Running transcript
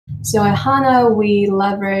So at HANA, we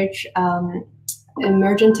leverage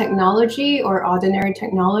emergent technology or ordinary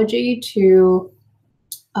technology to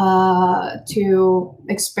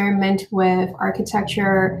experiment with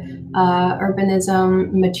architecture,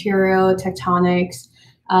 urbanism, material, tectonics.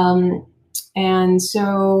 And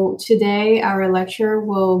so today our lecture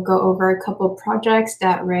will go over a couple of projects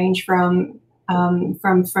that range from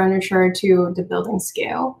furniture to the building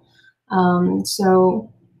scale.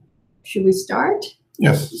 So should we start?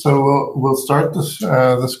 Yes, so we'll start this,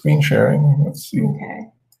 the screen sharing. Let's see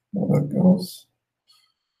how that goes.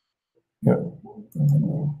 Yeah.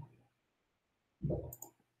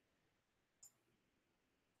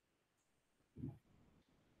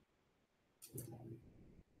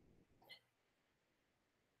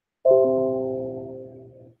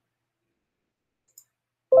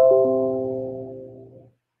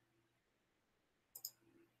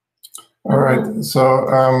 All right, so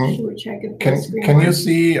can you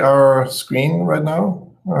see our screen right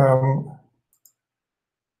now?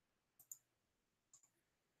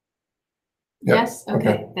 Yeah, yes,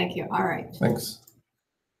 okay, thank you. All right. Thanks.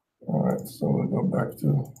 All right, so we'll go back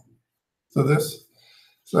to this.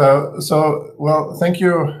 So well, thank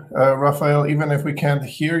you, Raphael, even if we can't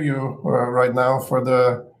hear you right now, for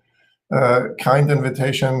the kind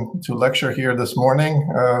invitation to lecture here this morning.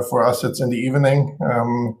 For us, it's in the evening,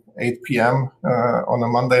 8 p.m. On a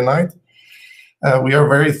Monday night. We are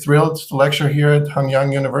very thrilled to lecture here at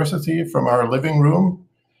Hanyang University from our living room,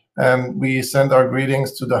 and we send our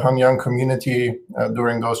greetings to the Hanyang community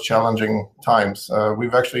during those challenging times.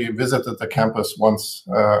 We've actually visited the campus once,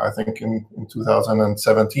 I think in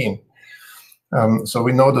 2017. So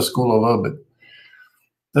we know the school a little bit.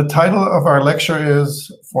 The title of our lecture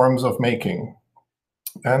is Forms of Making.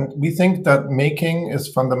 And we think that making is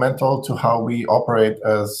fundamental to how we operate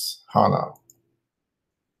as HANA.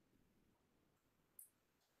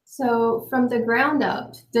 So from the ground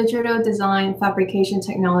up, digital design fabrication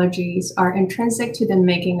technologies are intrinsic to the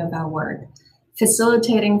making of our work,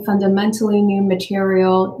 facilitating fundamentally new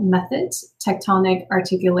material methods, tectonic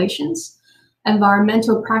articulations,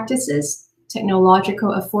 environmental practices, technological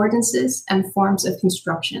affordances, and forms of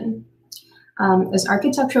construction. As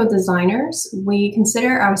architectural designers, we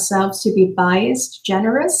consider ourselves to be biased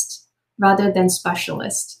generalists rather than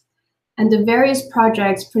specialists. And the various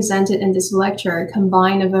projects presented in this lecture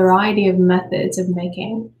combine a variety of methods of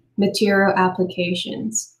making, material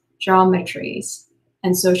applications, geometries,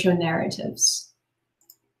 and social narratives.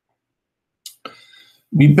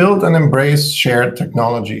 We build and embrace shared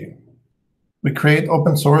technology. We create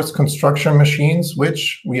open source construction machines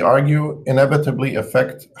which, we argue, inevitably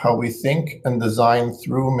affect how we think and design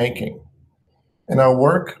through making. In our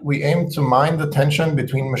work, we aim to mine the tension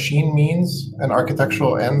between machine means and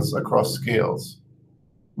architectural ends across scales.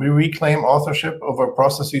 We reclaim authorship over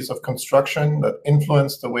processes of construction that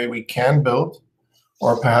influence the way we can build,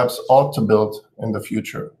 or perhaps ought to build in the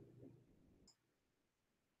future.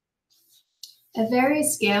 At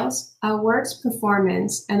various scales, our work's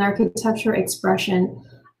performance and architectural expression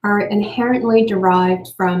are inherently derived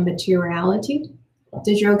from materiality,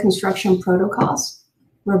 digital construction protocols,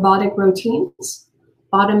 robotic routines,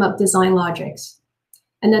 bottom-up design logics.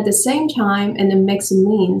 And at the same time, in the mix of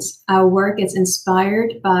means, our work is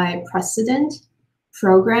inspired by precedent,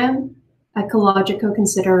 program, ecological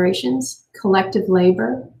considerations, collective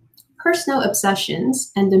labor, personal obsessions,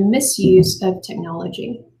 and the misuse of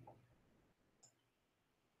technology.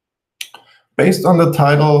 Based on the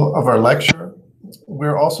title of our lecture,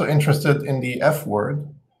 we're also interested in the F word,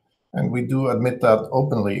 and we do admit that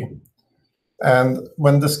openly. And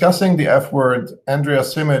when discussing the F word, Andrea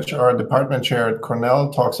Simic, our department chair at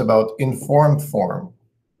Cornell, talks about informed form,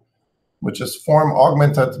 which is form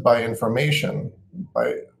augmented by information.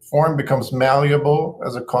 Form becomes malleable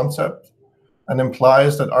as a concept and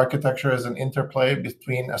implies that architecture is an interplay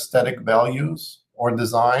between aesthetic values or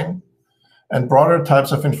design and broader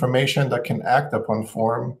types of information that can act upon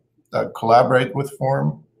form, that collaborate with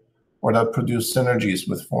form, or that produce synergies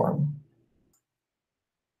with form.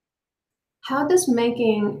 How does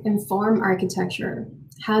making inform architecture?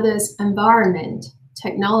 How does environment,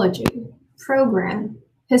 technology, program,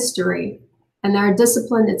 history, and our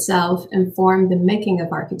discipline itself inform the making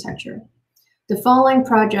of architecture? The following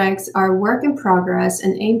projects are work in progress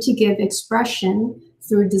and aim to give expression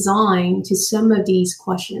through design to some of these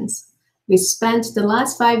questions. We spent the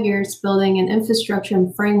last 5 years building an infrastructure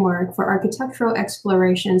and framework for architectural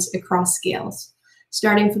explorations across scales,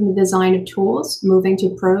 starting from the design of tools, moving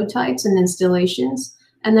to prototypes and installations,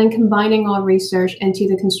 and then combining all research into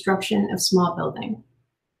the construction of small building.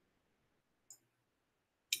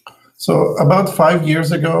 So about 5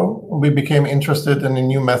 years ago, we became interested in a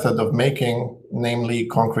new method of making, namely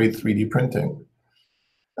concrete 3D printing.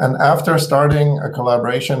 And after starting a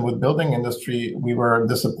collaboration with building industry, we were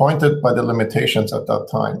disappointed by the limitations at that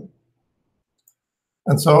time.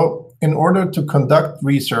 And so in order to conduct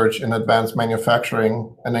research in advanced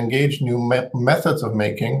manufacturing and engage new methods of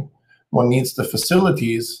making, one needs the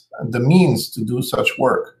facilities and the means to do such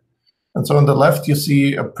work. And so on the left, you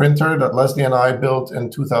see a printer that Leslie and I built in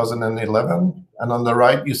 2011. And on the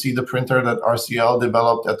right, you see the printer that RCL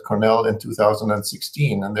developed at Cornell in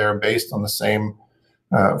 2016. And they're based on the same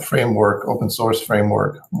framework, open source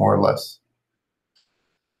framework, more or less.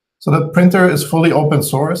 So the printer is fully open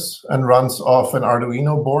source and runs off an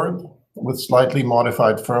Arduino board with slightly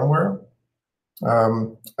modified firmware.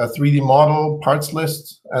 A 3D model, parts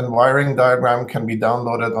list, and wiring diagram can be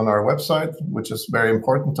downloaded on our website, which is very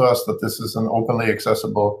important to us that this is an openly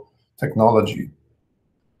accessible technology.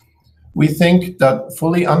 We think that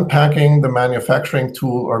fully unpacking the manufacturing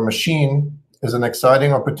tool or machine is an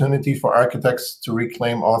exciting opportunity for architects to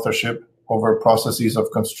reclaim authorship over processes of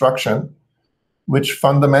construction, which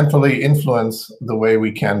fundamentally influence the way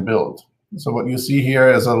we can build. So what you see here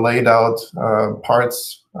is a laid out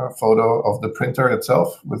parts photo of the printer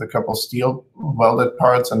itself with a couple steel welded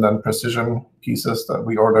parts and then precision pieces that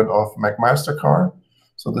we ordered off McMaster-Carr.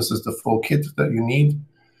 So this is the full kit that you need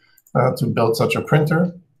to build such a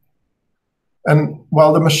printer. And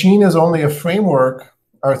while the machine is only a framework,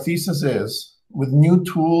 our thesis is, with new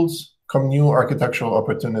tools come new architectural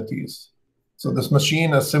opportunities. So this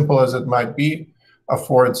machine, as simple as it might be,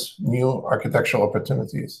 affords new architectural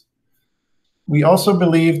opportunities. We also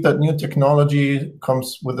believe that new technology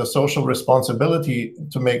comes with a social responsibility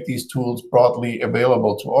to make these tools broadly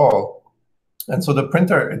available to all. And so the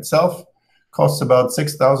printer itself costs about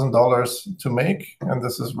 $6,000 to make. And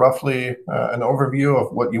this is roughly an overview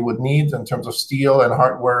of what you would need in terms of steel and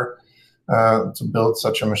hardware to build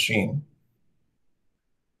such a machine.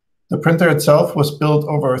 The printer itself was built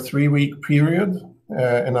over a 3-week period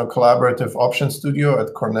in a collaborative option studio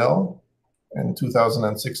at Cornell in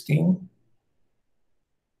 2016.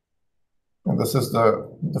 And this is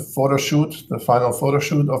the photo shoot, the final photo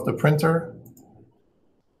shoot of the printer.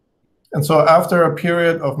 And so after a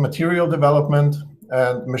period of material development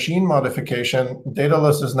and machine modification,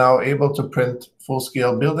 Daedalus is now able to print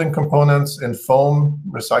full-scale building components in foam,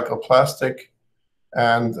 recycled plastic,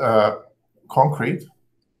 and concrete.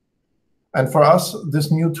 And for us,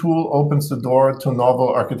 this new tool opens the door to novel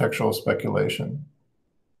architectural speculation.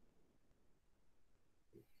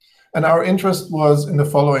 And our interest was in the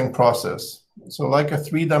following process. So like a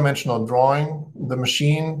 3-dimensional drawing, the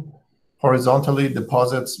machine horizontally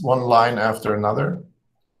deposits one line after another.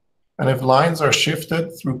 And if lines are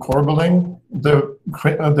shifted through corbelling,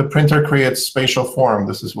 the printer creates spatial form.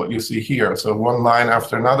 This is what you see here. So one line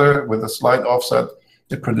after another with a slight offset,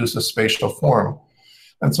 it produces spatial form.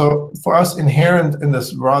 And so for us, inherent in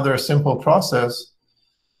this rather simple process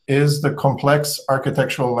is the complex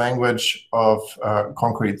architectural language of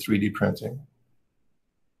concrete 3D printing.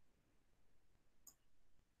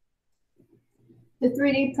 The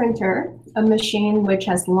 3D printer, a machine which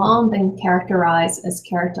has long been characterized as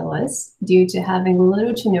characterless due to having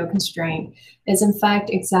little to no constraint, is in fact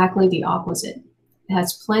exactly the opposite. It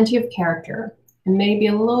has plenty of character, and maybe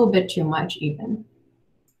a little bit too much even.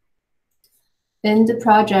 In the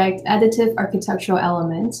project Additive Architectural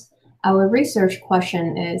Elements, our research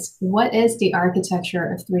question is, what is the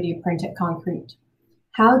architecture of 3D printed concrete?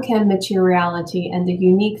 How can materiality and the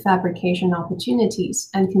unique fabrication opportunities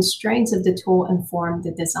and constraints of the tool inform the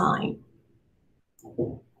design?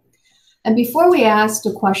 And before we ask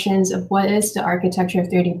the questions of what is the architecture of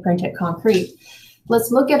 3D printed concrete, let's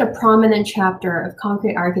look at a prominent chapter of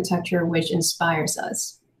concrete architecture which inspires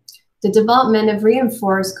us. The development of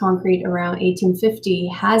reinforced concrete around 1850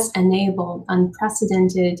 has enabled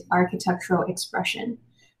unprecedented architectural expression.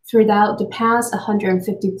 Throughout the past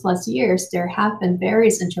 150 plus years, there have been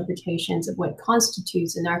various interpretations of what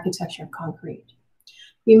constitutes an architecture of concrete.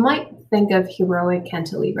 We might think of heroic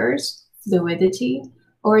cantilevers, fluidity,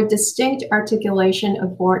 or a distinct articulation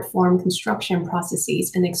of board-form construction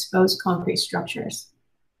processes in exposed concrete structures.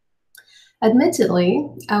 Admittedly,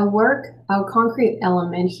 our concrete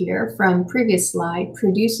element here from previous slide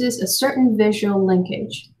produces a certain visual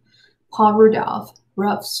linkage. Paul Rudolph,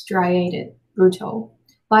 rough, striated, brutal.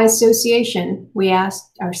 By association, we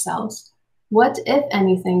asked ourselves, what, if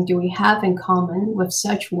anything, do we have in common with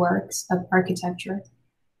such works of architecture?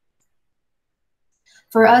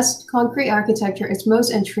 For us, concrete architecture is most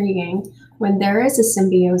intriguing when there is a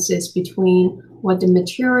symbiosis between what the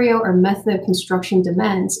material or method of construction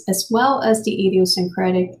demands, as well as the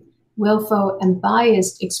idiosyncratic willful, and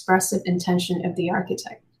biased expressive intention of the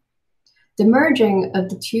architect. The merging of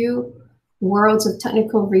the two worlds of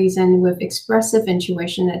technical reason with expressive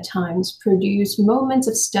intuition at times produce moments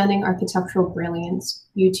of stunning architectural brilliance,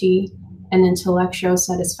 beauty, and intellectual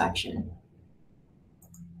satisfaction.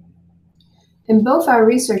 In both our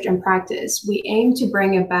research and practice, we aim to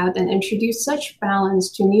bring about and introduce such balance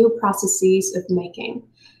to new processes of making,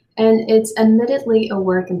 and it's admittedly a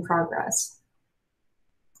work in progress.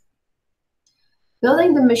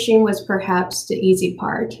 Building the machine was perhaps the easy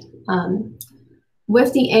part,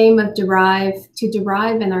 with the aim of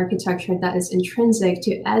derive an architecture that is intrinsic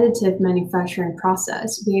to additive manufacturing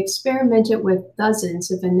process. We experimented with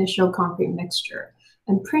dozens of initial concrete mixture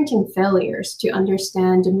and printing failures to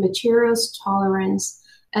understand the material's tolerance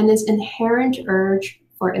and its inherent urge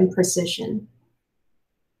for imprecision.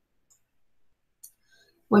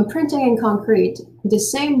 When printing in concrete, the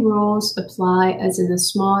same rules apply as in a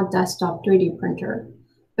small desktop 3D printer,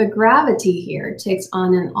 but gravity here takes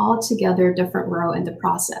on an altogether different role in the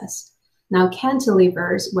process. Now,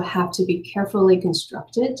 cantilevers will have to be carefully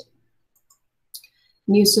constructed.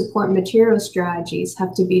 New support material strategies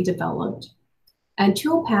have to be developed, and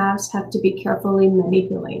toolpaths have to be carefully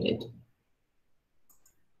manipulated.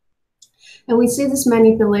 And we see this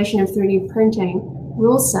manipulation of 3D printing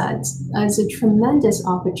rule sets as a tremendous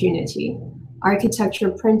opportunity. Architecture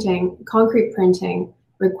printing, concrete printing,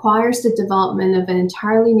 requires the development of an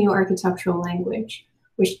entirely new architectural language,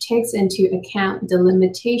 which takes into account the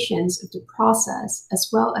limitations of the process as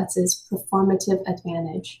well as its performative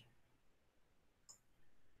advantage.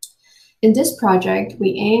 In this project,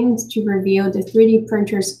 we aimed to reveal the 3D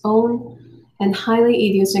printer's own and highly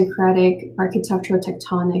idiosyncratic architectural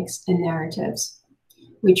tectonics and narratives.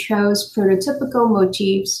 We chose prototypical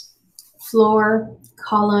motifs: floor,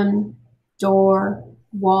 column, door,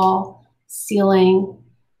 wall, ceiling,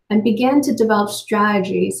 and began to develop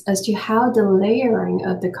strategies as to how the layering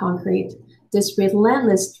of the concrete, this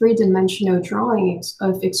relentless three-dimensional drawing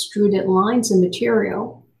of extruded lines and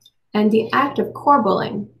material, and the act of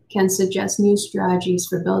corbelling can suggest new strategies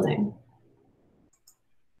for building.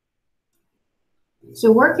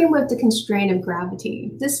 So working with the constraint of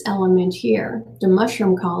gravity, this element here, the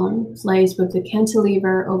mushroom column, plays with the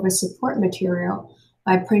cantilever over support material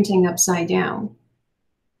by printing upside down,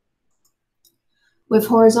 with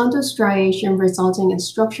horizontal striation resulting in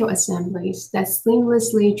structural assemblies that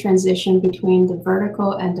seamlessly transition between the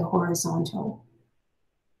vertical and the horizontal.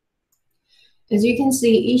 As you can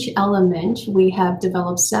see, each element, we have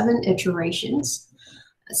developed 7 iterations,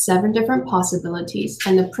 7 different possibilities,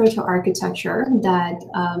 and a proto-architecture that,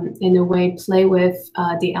 in a way, play with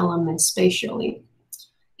the elements spatially.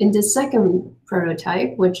 In the second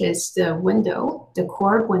prototype, which is the window, the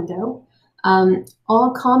core window,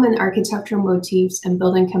 all common architectural motifs and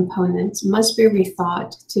building components must be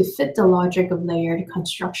rethought to fit the logic of layered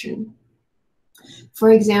construction. For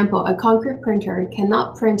example, a concrete printer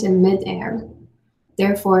cannot print in mid-air.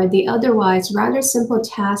 Therefore, the otherwise rather simple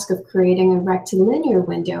task of creating a rectilinear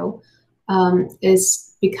window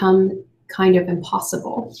is become kind of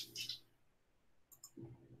impossible.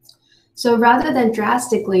 So rather than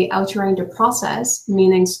drastically altering the process,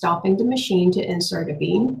 meaning stopping the machine to insert a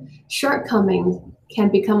beam, shortcoming can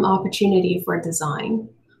become opportunity for design.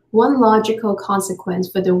 One logical consequence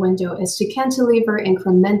for the window is to cantilever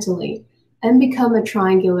incrementally and become a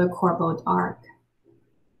triangular corbelled arc.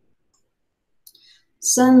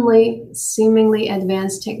 Suddenly, seemingly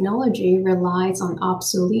advanced technology relies on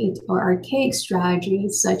obsolete or archaic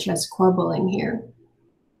strategies such as corbelling here.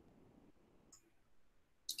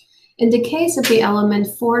 In the case of the element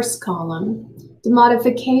force column, the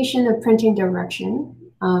modification of printing direction,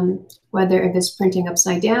 whether it is printing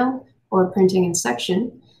upside down or printing in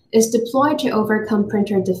section, is deployed to overcome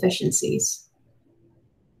printer deficiencies.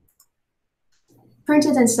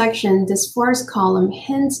 Printed in section, this force column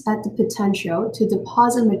hints at the potential to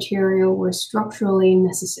deposit material where structurally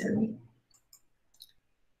necessary.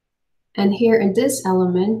 And here in this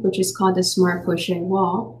element, which is called the smart crochet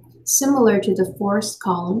wall, similar to the force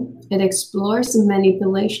column, it explores the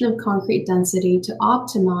manipulation of concrete density to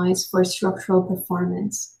optimize for structural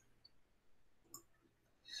performance,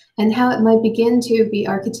 and how it might begin to be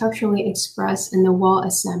architecturally expressed in the wall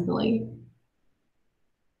assembly.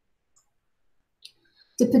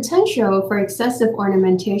 The potential for excessive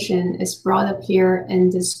ornamentation is brought up here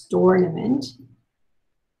in this door ornament.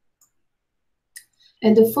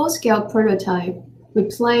 In the full-scale prototype, we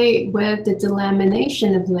play with the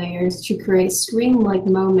delamination of layers to create screen-like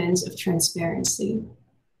moments of transparency.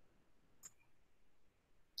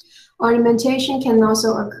 Ornamentation can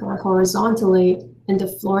also occur horizontally in the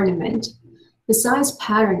floor ornament. Besides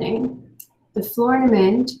patterning, the floor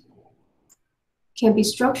element can be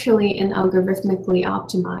structurally and algorithmically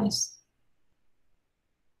optimized.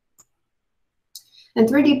 And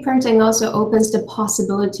 3D printing also opens the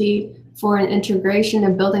possibility for an integration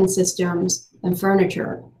of building systems and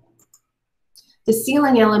furniture. The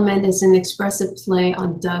ceiling element is an expressive play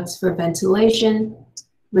on ducts for ventilation,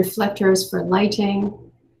 reflectors for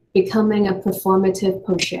lighting, becoming a performative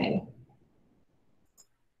poche.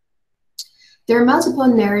 There are multiple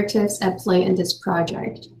narratives at play in this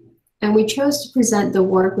project, and we chose to present the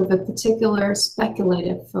work with a particular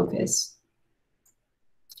speculative focus.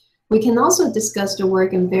 We can also discuss the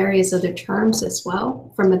work in various other terms as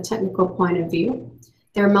well from a technical point of view.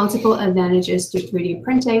 There are multiple advantages to 3D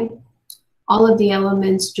printing. All of the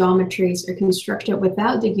elements, geometries are constructed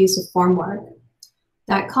without the use of formwork.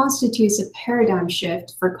 That constitutes a paradigm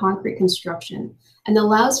shift for concrete construction and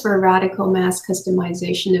allows for a radical mass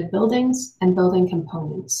customization of buildings and building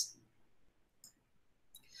components.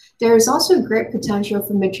 There is also great potential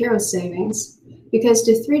for material savings because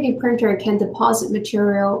the 3D printer can deposit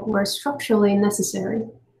material where structurally necessary,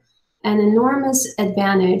 an enormous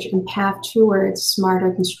advantage and path towards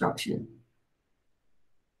smarter construction.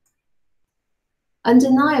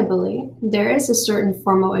 Undeniably, there is a certain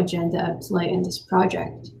formal agenda at play in this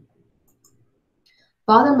project.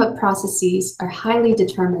 Bottom-up processes are highly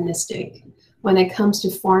deterministic when it comes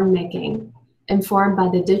to form making, informed by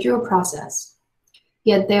the digital process.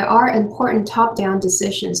 Yet there are important top-down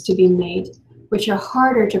decisions to be made, which are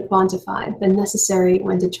harder to quantify but necessary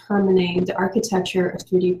when determining the architecture of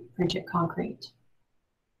 3D printed concrete.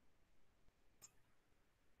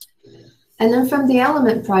 And then from the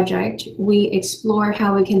element project, we explore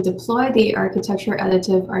how we can deploy the architecture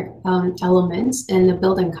additive elements in the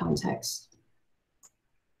building context.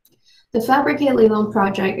 The FABRICATE Lilong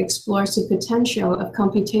project explores the potential of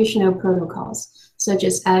computational protocols, such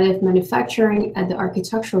as additive manufacturing at the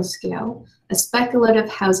architectural scale, a speculative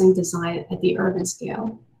housing design at the urban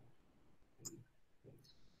scale.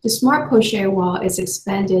 The smart poche wall is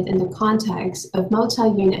expanded in the context of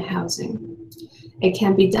multi-unit housing. It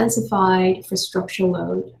can be densified for structural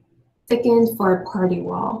load, thickened for a party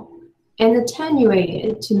wall, and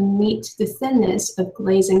attenuated to meet the thinness of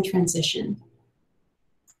glazing transition.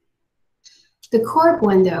 The corb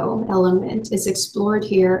window element is explored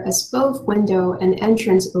here as both window and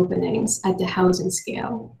entrance openings at the housing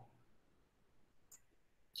scale.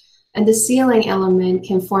 And the ceiling element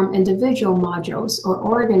can form individual modules or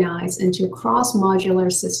organize into a cross-modular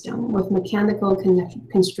system with mechanical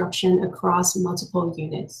construction across multiple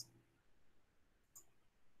units.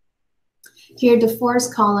 Here, the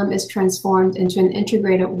force column is transformed into an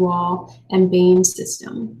integrated wall and beam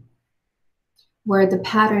system, where the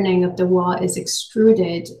patterning of the wall is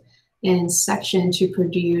extruded in section to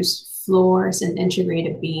produce floors and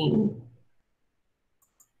integrated beam.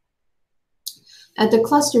 At the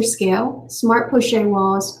cluster scale, smart poche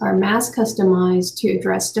walls are mass customized to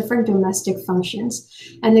address different domestic functions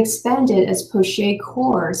and expanded as poche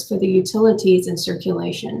cores for the utilities and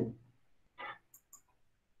circulation.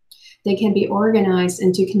 They can be organized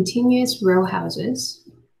into continuous row houses.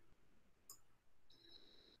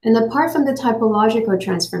 And apart from the typological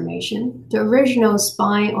transformation, the original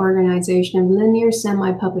spine organization of linear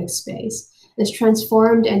semi-public space is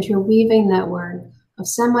transformed into a weaving network of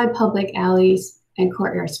semi-public alleys and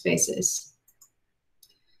courtyard spaces.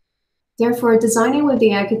 Therefore, designing with the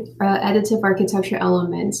additive architecture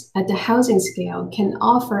elements at the housing scale can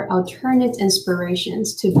offer alternate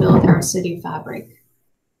inspirations to build our city fabric.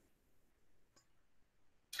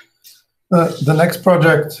 The next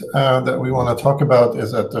project that we want to talk about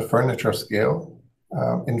is at the furniture scale,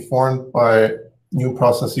 informed by new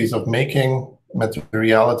processes of making,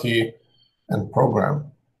 materiality, and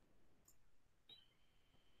program.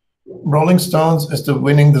 Rolling Stones is the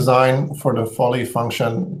winning design for the Folly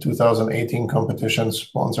Function 2018 competition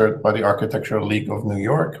sponsored by the Architectural League of New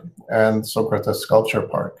York and Socrates Sculpture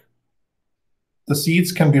Park. The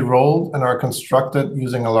seats can be rolled and are constructed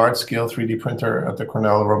using a large-scale 3D printer at the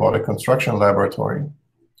Cornell Robotic Construction Laboratory.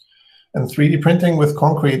 And 3D printing with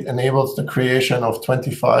concrete enables the creation of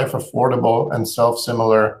 25 affordable and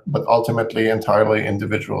self-similar, but ultimately entirely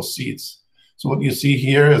individual seats. So what you see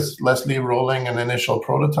here is Leslie rolling an initial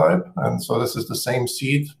prototype. And so this is the same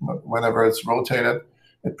seat, but whenever it's rotated,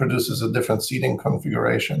 it produces a different seating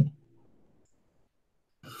configuration.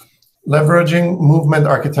 Leveraging movement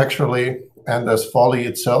architecturally and as Folly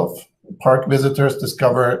itself, park visitors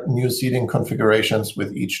discover new seating configurations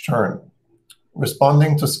with each turn.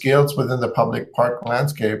 Responding to scales within the public park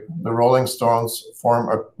landscape, the Rolling Stones form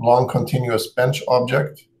a long continuous bench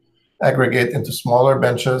object, aggregate into smaller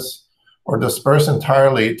benches, or disperse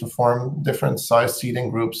entirely to form different size seating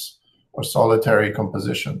groups or solitary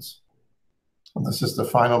compositions. And this is the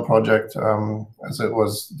final project as it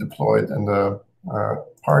was deployed in the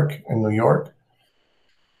park in New York.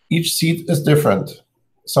 Each seat is different.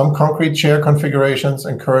 Some concrete chair configurations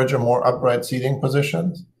encourage a more upright seating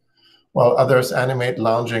position, while others animate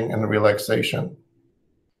lounging and relaxation.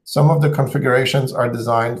 Some of the configurations are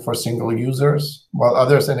designed for single users, while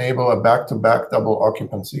others enable a back-to-back double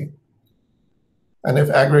occupancy. And if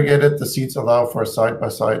aggregated, the seats allow for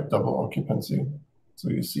side-by-side double occupancy. So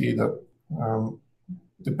you see that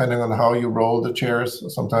depending on how you roll the chairs,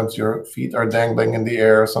 sometimes your feet are dangling in the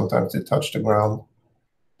air, sometimes they touch the ground.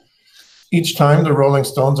 Each time the rolling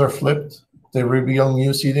stones are flipped, they reveal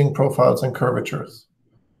new seating profiles and curvatures.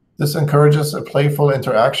 This encourages a playful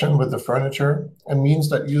interaction with the furniture and means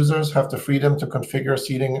that users have the freedom to configure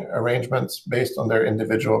seating arrangements based on their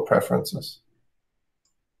individual preferences.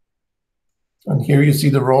 And here you see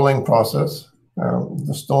the rolling process.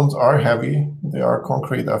 The stones are heavy, they are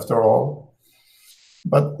concrete after all,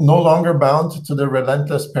 but no longer bound to the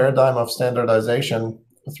relentless paradigm of standardization.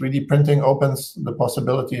 3D printing opens the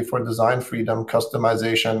possibility for design freedom,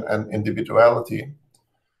 customization, and individuality.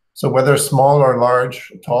 So whether small or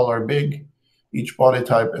large, tall or big, each body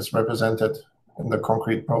type is represented in the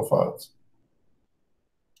concrete profiles.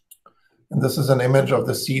 And this is an image of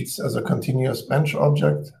the seats as a continuous bench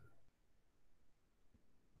object.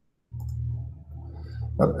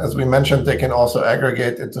 But as we mentioned, they can also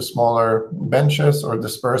aggregate into smaller benches or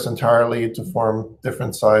disperse entirely to form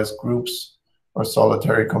different size groups or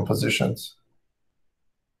solitary compositions.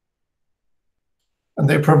 And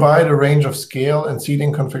they provide a range of scale and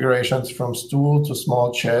seating configurations from stool to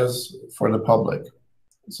small chairs for the public.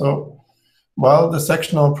 So while the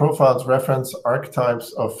sectional profiles reference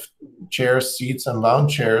archetypes of chairs, seats, and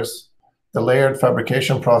lounge chairs, the layered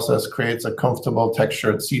fabrication process creates a comfortable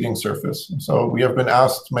textured seating surface. So we have been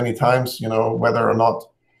asked many times, whether or not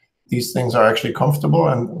these things are actually comfortable,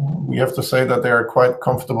 and we have to say that they are quite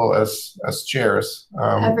comfortable as chairs.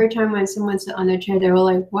 Every time when someone sits on a chair, they're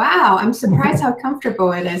like, wow, I'm surprised how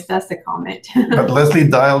comfortable it is. That's the comment. But Leslie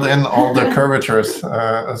dialed in all the curvatures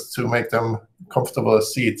as to make them comfortable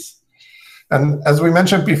as seats. And as we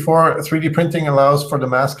mentioned before, 3D printing allows for the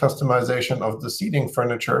mass customization of the seating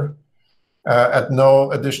furniture at no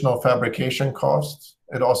additional fabrication cost.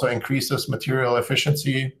 It also increases material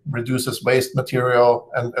efficiency, reduces waste material,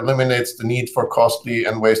 and eliminates the need for costly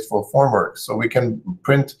and wasteful formwork. So we can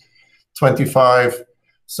print 25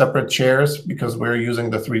 separate chairs because we're using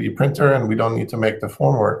the 3D printer and we don't need to make the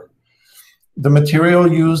formwork. The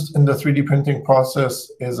material used in the 3D printing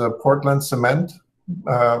process is a Portland cement,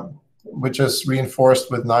 which is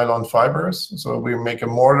reinforced with nylon fibers. So we make a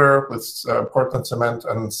mortar with Portland cement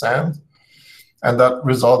and sand, and that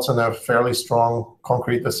results in a fairly strong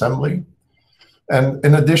concrete assembly. And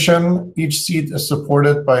in addition, each seat is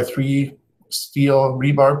supported by 3 steel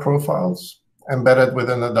rebar profiles embedded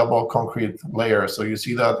within a double concrete layer. So you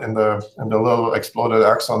see that in the little exploded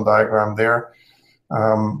axon diagram there,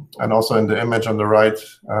 and also in the image on the right.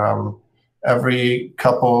 Every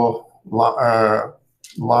couple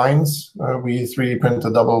lines, we 3D print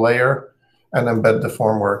a double layer and embed the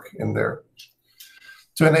formwork in there.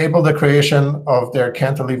 To enable the creation of their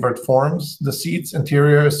cantilevered forms, the seat's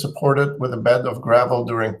interior is supported with a bed of gravel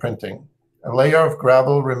during printing. A layer of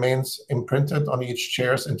gravel remains imprinted on each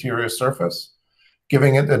chair's interior surface,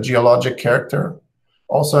 giving it a geologic character,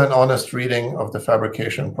 also an honest reading of the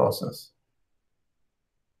fabrication process.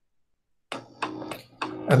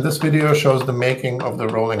 And this video shows the making of the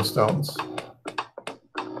rolling stones.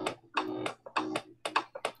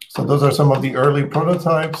 So those are some of the early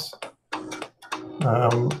prototypes.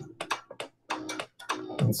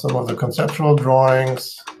 And some of the conceptual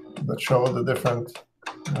drawings that show the different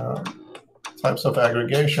types of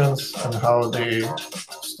aggregations and how the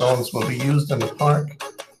stones will be used in the park.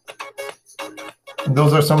 And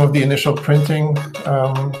those are some of the initial printing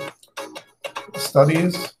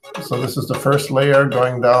studies. So this is the first layer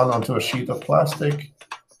going down onto a sheet of plastic.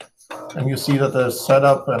 And you see that the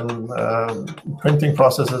setup and printing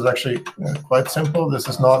process is actually quite simple. This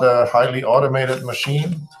is not a highly automated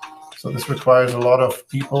machine. So this requires a lot of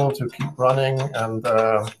people to keep running, and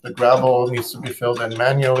the gravel needs to be filled in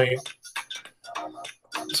manually.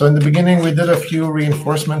 So in the beginning, we did a few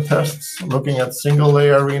reinforcement tests, looking at single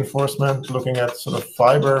layer reinforcement, looking at sort of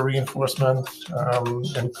fiber reinforcement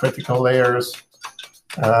and critical layers,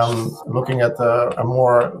 looking at a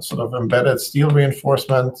more sort of embedded steel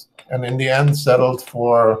reinforcement, and in the end settled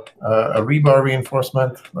for a rebar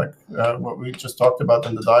reinforcement, like what we just talked about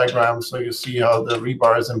in the diagram. So you see how the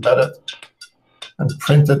rebar is embedded. and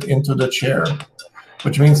print it into the chair,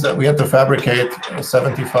 which means that we had to fabricate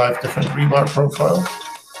 75 different rebar profiles.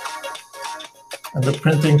 And the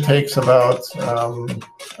printing takes about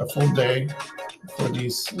a full day for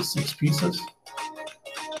these 6 pieces.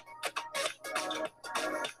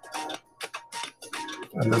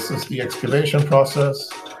 And this is the excavation process.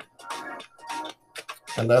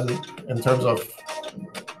 And then in terms of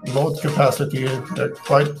load capacity, they're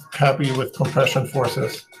quite happy with compression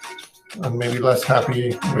forces and maybe less happy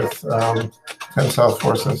with tensile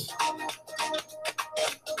forces.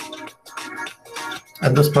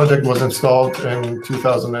 And this project was installed in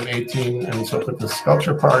 2018 in Socrates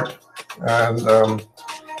Sculpture Park. And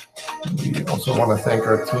we also want to thank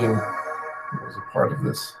our team who was a part of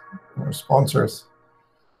this, our sponsors.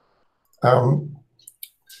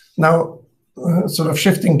 Now, sort of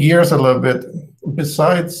shifting gears a little bit,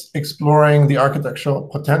 besides exploring the architectural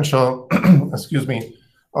potential, excuse me,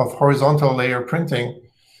 of horizontal layer printing,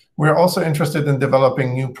 we're also interested in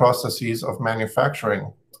developing new processes of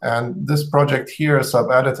manufacturing. And this project here,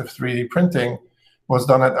 sub-additive 3D printing, was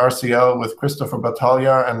done at RCL with Christopher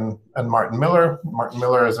Battaglia and Martin Miller. Martin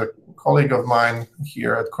Miller is a colleague of mine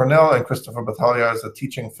here at Cornell, and Christopher Battaglia is a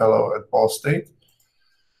teaching fellow at Ball State.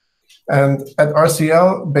 And at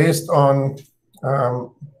RCL, based on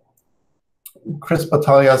Chris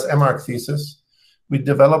Battaglia's MArch thesis, we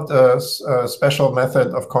developed a special method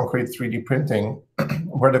of concrete 3D printing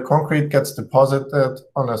where the concrete gets deposited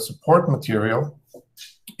on a support material,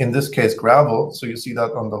 in this case gravel, so you see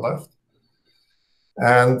that on the left.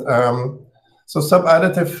 And so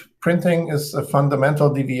sub-additive printing is a fundamental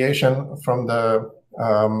deviation from the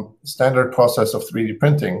standard process of 3D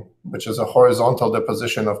printing, which is a horizontal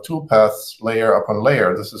deposition of toolpaths layer upon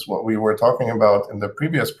layer. This is what we were talking about in the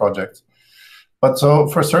previous project. But so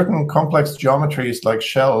for certain complex geometries like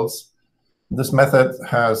shells, this method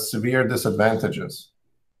has severe disadvantages.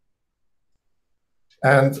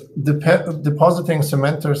 And depositing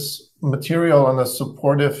cementous material on a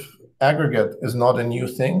supportive aggregate is not a new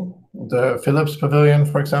thing. The Philips Pavilion,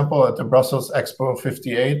 for example, at the Brussels Expo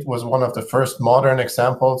 58 was one of the first modern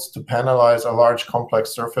examples to panelize a large complex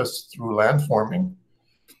surface through landforming.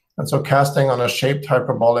 And so casting on a shaped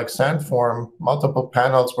hyperbolic sandform, multiple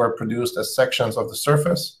panels were produced as sections of the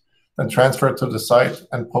surface, then transferred to the site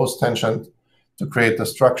and post-tensioned to create the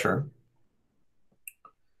structure.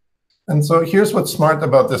 And so here's what's smart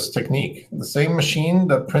about this technique. The same machine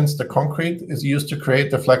that prints the concrete is used to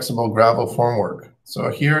create the flexible gravel formwork. So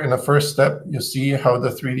here in the first step, you see how the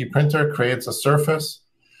 3D printer creates a surface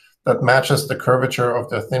that matches the curvature of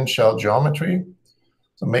the thin shell geometry,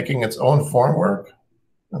 so making its own formwork.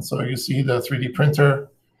 And so you see the 3D printer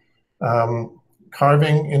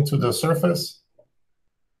carving into the surface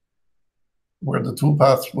where the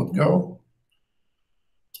toolpaths would go.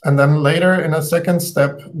 And then later, in a second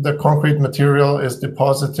step, the concrete material is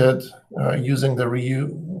deposited using the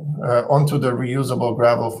onto the reusable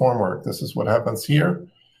gravel formwork. This is what happens here.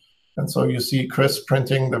 And so you see Chris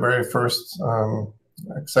printing the very first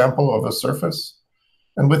example of a surface.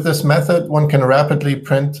 And with this method, one can rapidly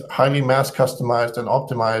print highly mass customized and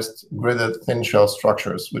optimized gridded thin shell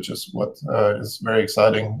structures, which is what is very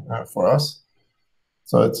exciting for us.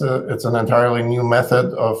 So it's an entirely new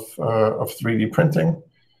method of 3D printing.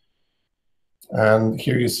 And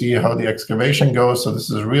here you see how the excavation goes. So this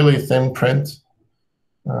is really thin print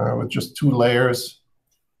with just 2 layers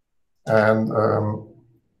and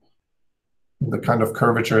the kind of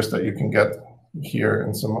curvatures that you can get here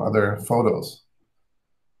in some other photos.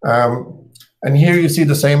 And here you see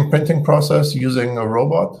the same printing process using a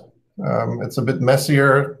robot. It's a bit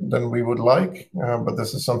messier than we would like, but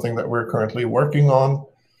this is something that we're currently working on.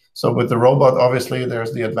 So with the robot, obviously,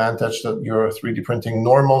 there's the advantage that you're 3D printing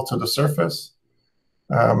normal to the surface.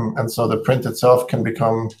 And so the print itself can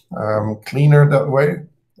become cleaner that way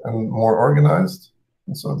and more organized.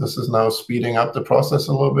 And so this is now speeding up the process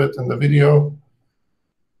a little bit in the video.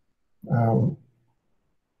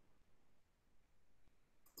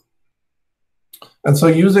 And so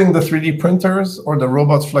using the 3D printers or the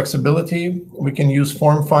robot's flexibility, we can use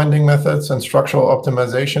form-finding methods and structural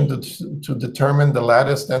optimization to determine the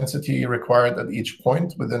lattice density required at each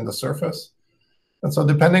point within the surface. And so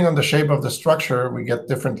depending on the shape of the structure, we get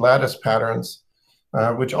different lattice patterns,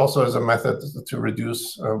 which also is a method to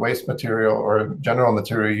reduce waste material or general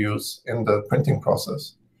material use in the printing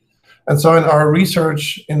process. And so in our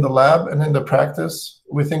research in the lab and in the practice,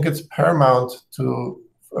 we think it's paramount to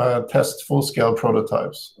test full-scale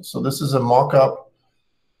prototypes. So this is a mock-up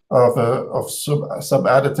of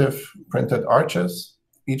sub-additive printed arches.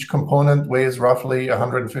 Each component weighs roughly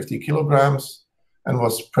 150 kilograms and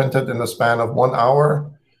was printed in the span of 1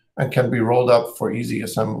 hour and can be rolled up for easy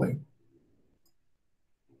assembly.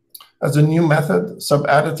 As a new method,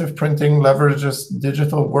 sub-additive printing leverages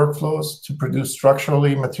digital workflows to produce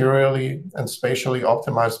structurally, materially, and spatially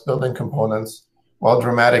optimized building components while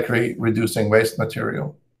dramatically reducing waste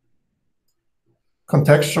material.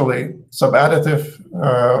 Contextually,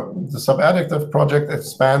 the sub-additive project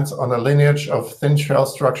expands on a lineage of thin shell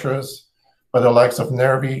structures by the likes of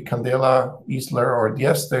Nervi, Candela, Isler, or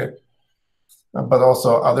Dieste, but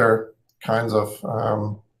also other kinds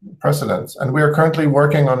of precedents. And we are currently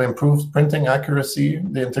working on improved printing accuracy,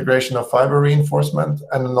 the integration of fiber reinforcement,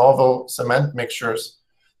 and novel cement mixtures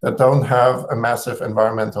that don't have a massive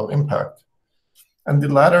environmental impact. And the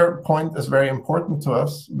latter point is very important to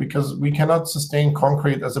us because we cannot sustain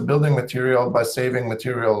concrete as a building material by saving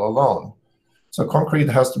material alone. So concrete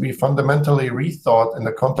has to be fundamentally rethought in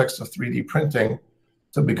the context of 3D printing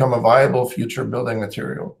to become a viable future building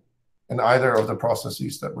material in either of the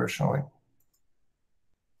processes that we're showing.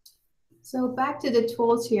 So back to the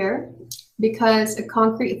tools here, because a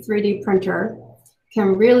concrete 3D printer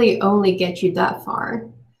can really only get you that far.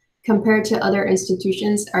 Compared to other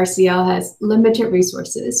institutions, RCL has limited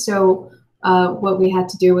resources. So what we had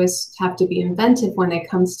to do is have to be inventive when it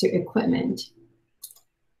comes to equipment.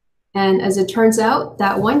 And as it turns out,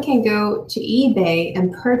 that one can go to eBay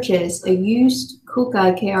and purchase a used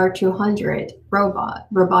KUKA KR200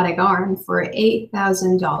 robotic arm for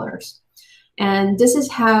 $8,000. And this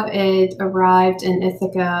is how it arrived in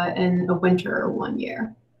Ithaca in a winter one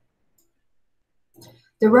year.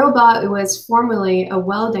 The robot was formerly a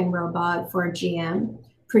welding robot for GM,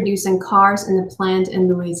 producing cars in a plant in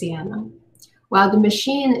Louisiana. While the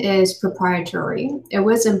machine is proprietary, it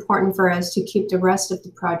was important for us to keep the rest of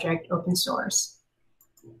the project open source.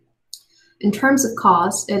 In terms of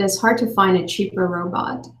cost, it is hard to find a cheaper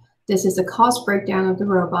robot. This is the cost breakdown of the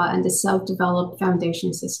robot and the self-developed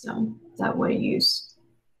foundation system that we use.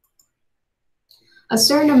 A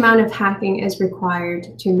certain amount of hacking is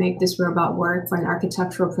required to make this robot work for an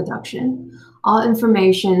architectural production. All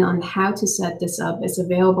information on how to set this up is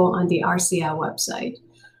available on the RCL website,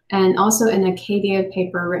 and also an ACADIA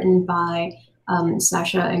paper written by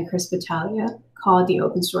Sasha and Chris Battaglia called The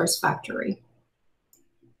Open Source Factory.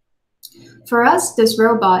 For us, this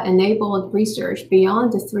robot enabled research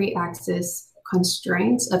beyond the 3-axis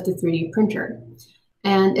constraints of the 3D printer.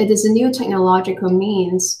 And it is a new technological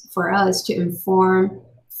means for us to inform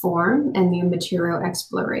form and new material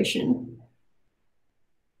exploration.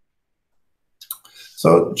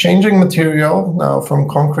 So changing material now from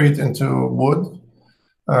concrete into wood.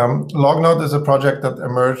 Lognode is a project that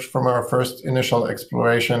emerged from our first initial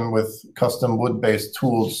exploration with custom wood-based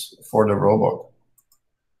tools for the robot.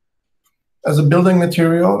 As a building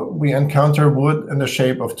material, we encounter wood in the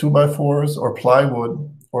shape of 2x4s or plywood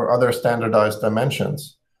or other standardized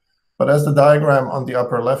dimensions. But as the diagram on the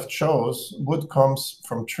upper left shows, wood comes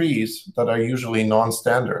from trees that are usually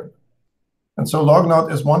non-standard. And so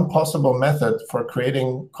Lognode is one possible method for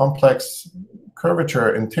creating complex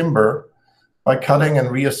curvature in timber by cutting and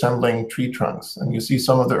reassembling tree trunks. And you see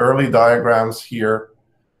some of the early diagrams here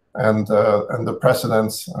and the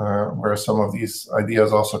precedents where some of these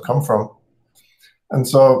ideas also come from. And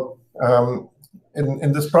so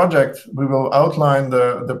in this project, we will outline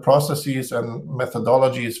the processes and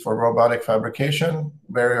methodologies for robotic fabrication,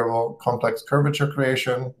 variable complex curvature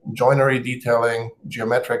creation, joinery detailing,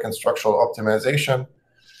 geometric and structural optimization,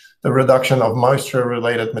 the reduction of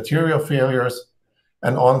moisture-related material failures,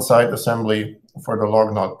 and on-site assembly for the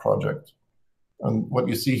Lognode project. And what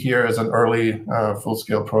you see here is an early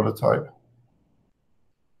full-scale prototype.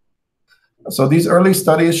 So these early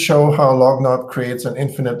studies show how Lognode creates an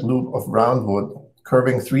infinite loop of round wood,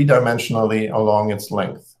 curving 3-dimensionally along its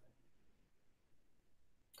length.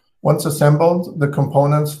 Once assembled, the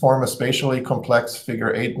components form a spatially complex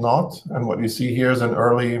figure-8 knot. And what you see here is an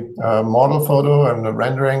early model photo and a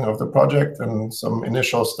rendering of the project and some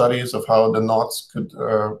initial studies of how the knots could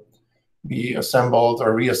be assembled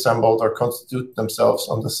or reassembled or constitute themselves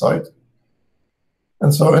on the site.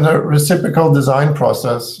 And so in a reciprocal design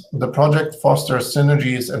process, the project fosters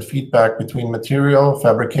synergies and feedback between material,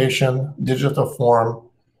 fabrication, digital form,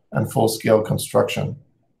 and full-scale construction.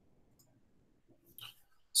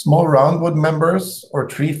 Small roundwood members or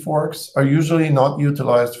tree forks are usually not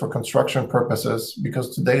utilized for construction purposes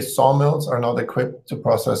because today's sawmills are not equipped to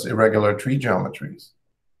process irregular tree geometries.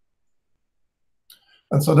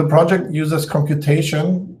 And so the project uses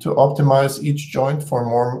computation to optimize each joint for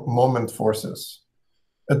more moment forces.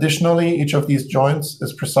 Additionally, each of these joints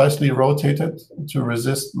is precisely rotated to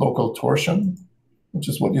resist local torsion, which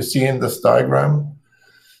is what you see in this diagram.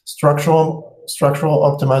 Structural structural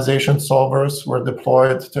optimization solvers were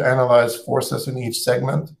deployed to analyze forces in each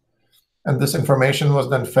segment, and this information was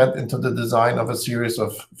then fed into the design of a series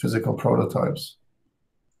of physical prototypes.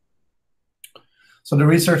 So the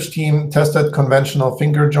research team tested conventional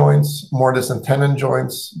finger joints, mortise and tenon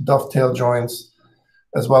joints, dovetail joints,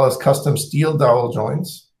 as well as custom steel dowel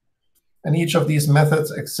joints. And each of these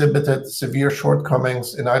methods exhibited severe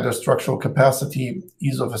shortcomings in either structural capacity,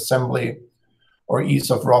 ease of assembly, or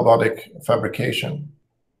ease of robotic fabrication.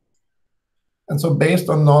 And so based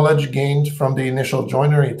on knowledge gained from the initial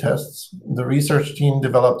joinery tests, the research team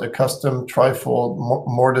developed a custom trifold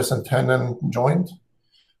mortise and tenon joint,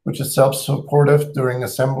 which is self-supportive during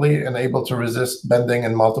assembly and able to resist bending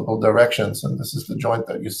in multiple directions. And this is the joint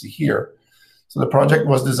that you see here. So the project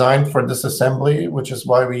was designed for disassembly, which is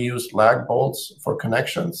why we used lag bolts for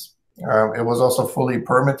connections. It was also fully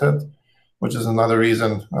permitted, which is another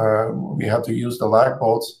reason we had to use the lag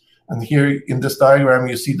bolts. And here in this diagram,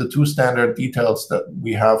 you see the two standard details that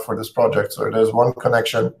we have for this project. So there's one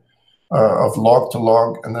connection of log to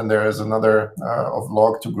log, and then there is another of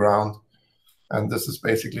log to ground. And this is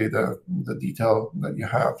basically the detail that you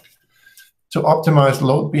have. To optimize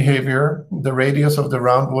load behavior, the radius of the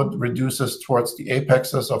round wood reduces towards the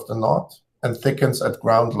apexes of the knot and thickens at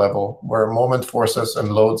ground level, where moment forces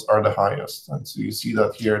and loads are the highest. And so you see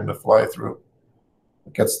that here in the fly-through.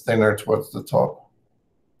 It gets thinner towards the top.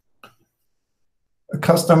 A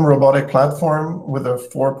custom robotic platform with a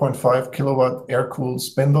 4.5 kilowatt air-cooled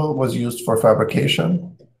spindle was used for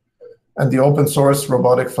fabrication. And the open source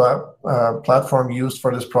robotic platform used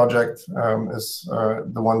for this project is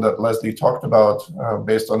the one that Leslie talked about,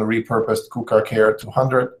 based on a repurposed KUKA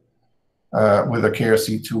KR200 with a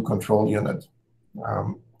KRC2 control unit.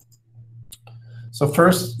 So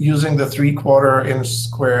first, using the 3/4 inch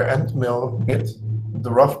square end mill bit,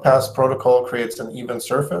 the rough pass protocol creates an even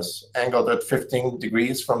surface angled at 15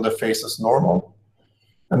 degrees from the face as normal.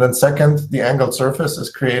 And then second, the angled surface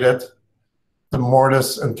is created. The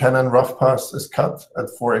mortise and tenon rough pass is cut at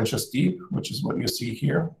 4 inches deep, which is what you see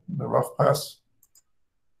here, the rough pass.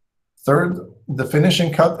 Third, the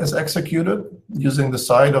finishing cut is executed using the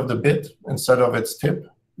side of the bit instead of its tip,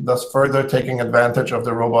 thus further taking advantage of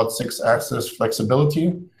the robot's 6-axis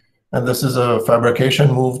flexibility. And this is a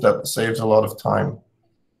fabrication move that saves a lot of time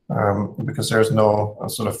because there's no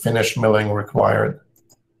sort of finish milling required.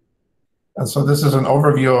 And so this is an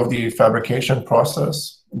overview of the fabrication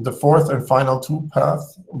process. The fourth and final toolpath,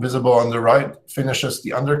 visible on the right, finishes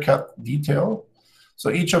the undercut detail. So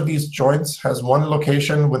each of these joints has one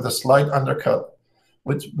location with a slight undercut,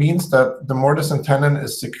 which means that the mortise and tenon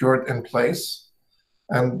is secured in place,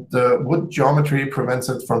 and the wood geometry prevents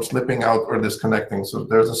it from slipping out or disconnecting. So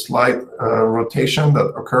there's a slight rotation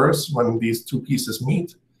that occurs when these two pieces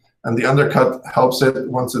meet, and the undercut helps it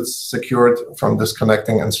once it's secured from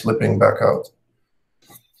disconnecting and slipping back out.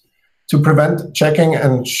 To prevent checking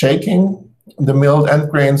and shaking, the milled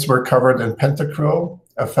end grains were covered in pentacryl,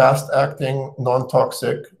 a fast-acting,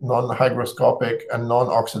 non-toxic, non-hygroscopic, and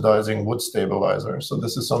non-oxidizing wood stabilizer. So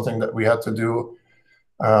this is something that we had to do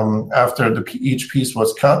after each piece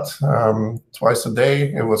was cut. Twice a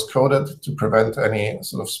day, it was coated to prevent any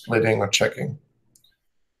sort of splitting or checking.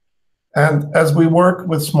 And as we work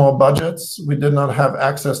with small budgets, we did not have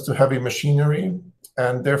access to heavy machinery,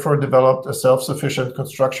 and therefore developed a self-sufficient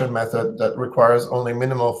construction method that requires only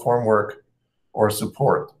minimal formwork or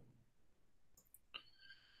support.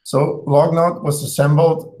 So log knot was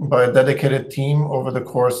assembled by a dedicated team over the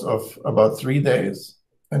course of about 3 days,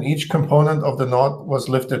 and each component of the knot was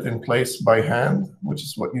lifted in place by hand, which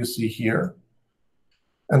is what you see here,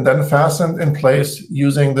 and then fastened in place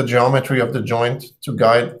using the geometry of the joint to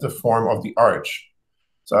guide the form of the arch.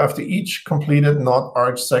 So after each completed knot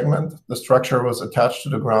arch segment, the structure was attached to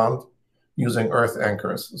the ground using earth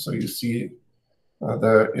anchors. So you see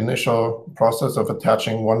the initial process of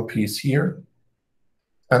attaching one piece here.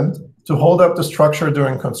 And to hold up the structure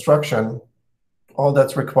during construction, all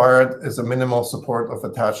that's required is a minimal support of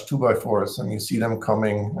attached 2x4s, and you see them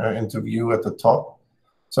coming into view at the top.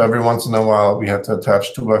 So every once in a while, we had to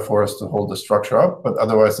attach 2x4s to hold the structure up, but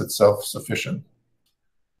otherwise it's self-sufficient.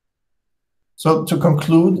 So to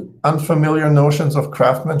conclude, unfamiliar notions of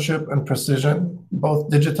craftsmanship and precision,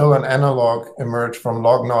 both digital and analog, emerge from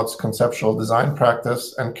log knot's conceptual design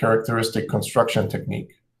practice and characteristic construction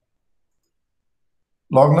technique.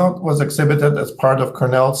 Log knot was exhibited as part of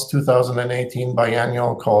Cornell's 2018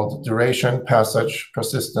 biennial called Duration, Passage,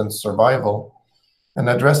 Persistence, Survival, and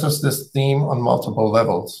addresses this theme on multiple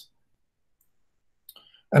levels.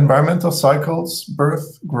 Environmental cycles,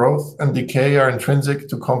 birth, growth, and decay are intrinsic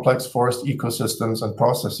to complex forest ecosystems and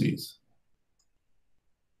processes.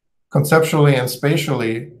 Conceptually and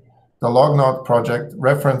spatially, the LogNode project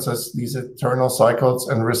references these eternal cycles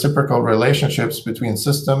and reciprocal relationships between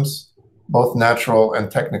systems, both natural and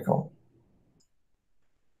technical.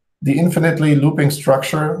 The infinitely looping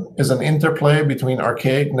structure is an interplay between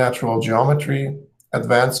archaic natural geometry,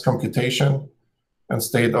 advanced computation, and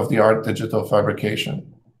state-of-the-art digital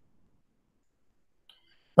fabrication.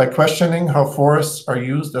 By questioning how forests are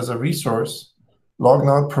used as a resource,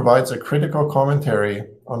 LogNode provides a critical commentary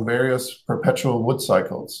on various perpetual wood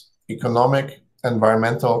cycles, economic,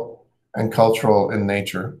 environmental, and cultural in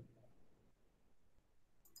nature.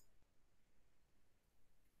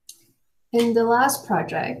 In the last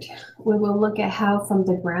project, we will look at how from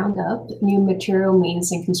the ground up, new material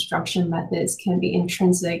means and construction methods can be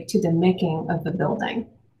intrinsic to the making of a building.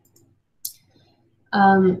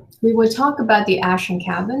 We will talk about the Ashen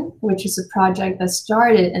cabin, which is a project that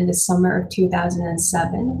started in the summer of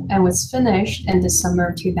 2007 and was finished in the summer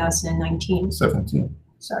of 2019.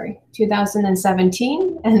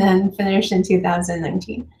 2017, and then finished in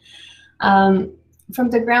 2019. From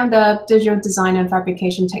the ground up, digital design and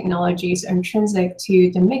fabrication technologies are intrinsic to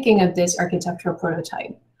the making of this architectural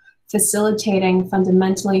prototype, facilitating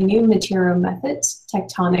fundamentally new material methods,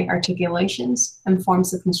 tectonic articulations, and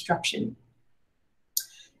forms of construction.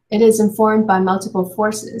 It is informed by multiple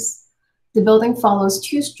forces. The building follows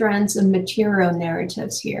two strands of material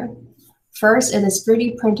narratives here. First, it is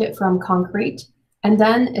 3D printed from concrete, and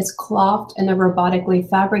then it's clothed in a robotically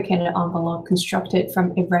fabricated envelope constructed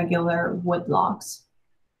from irregular wood logs.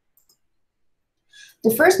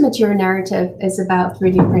 The first material narrative is about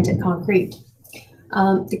 3D printed concrete.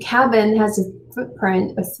 The cabin has a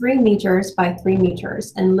footprint of 3 meters by 3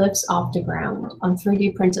 meters and lifts off the ground on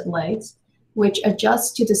 3D printed legs, which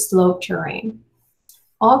adjusts to the slope terrain.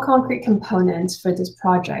 All concrete components for this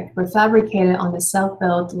project were fabricated on the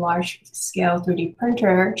self-built large-scale 3D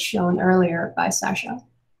printer shown earlier by Sasha.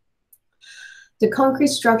 The concrete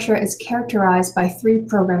structure is characterized by 3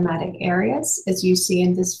 programmatic areas. As you see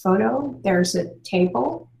in this photo, there's a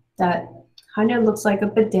table that kind of looks like a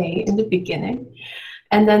bidet in the beginning,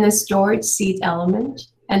 and then a storage seat element,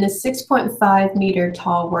 and a 6.5 meter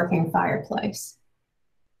tall working fireplace.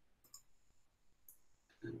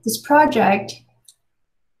 This project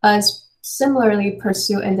is similarly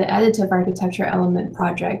pursued in the additive architecture element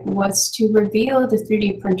project was to reveal the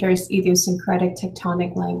 3D printer's idiosyncratic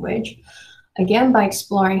tectonic language, again by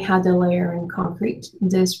exploring how the layer in concrete,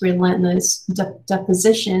 this relentless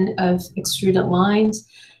deposition of extruded lines,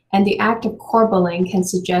 and the act of corbelling can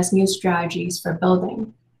suggest new strategies for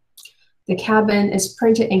building. The cabin is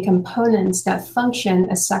printed in components that function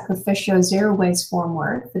as sacrificial zero-waste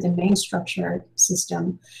formwork for the main structure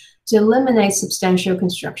system to eliminate substantial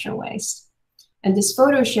construction waste. And this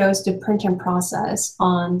photo shows the printing process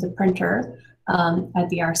on the printer at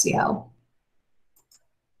the RCO.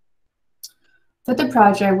 For the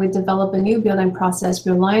project, we developed a new building process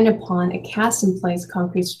relying upon a cast-in-place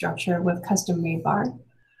concrete structure with custom rebar.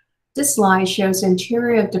 This slide shows the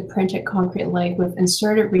interior of the printed concrete leg with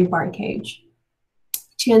inserted rebar cage.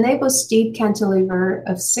 To enable steep cantilever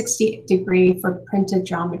of 60 degrees for printed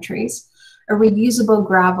geometries, a reusable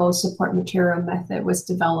gravel support material method was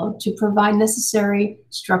developed to provide necessary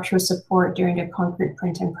structural support during the concrete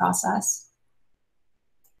printing process.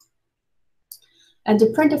 And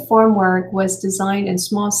the printed formwork was designed in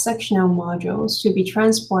small sectional modules to be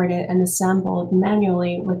transported and assembled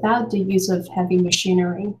manually without the use of heavy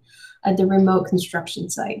machinery at the remote construction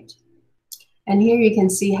site. And here you can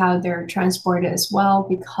see how they're transported as well,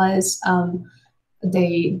 because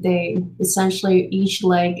they essentially, each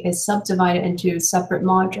leg is subdivided into separate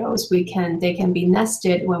modules. They can be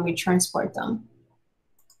nested when we transport them.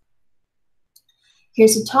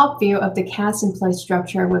 Here's a top view of the cast-in-place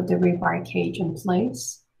structure with the rebar cage in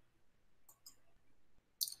place.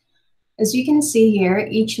 As you can see here,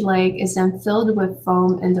 each leg is then filled with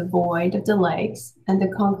foam in the void of the legs, and the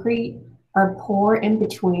concrete are poured in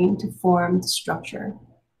between to form the structure.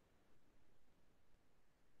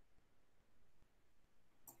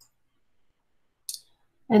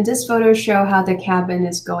 And this photo shows how the cabin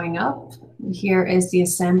is going up. Here is the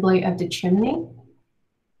assembly of the chimney.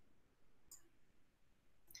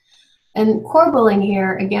 And corbelling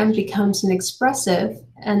here again becomes an expressive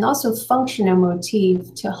and also functional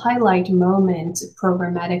motif to highlight moments of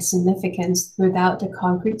programmatic significance throughout the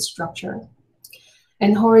concrete structure.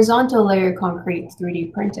 In horizontal layer concrete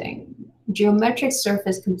 3D printing, geometric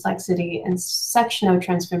surface complexity and sectional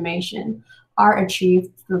transformation are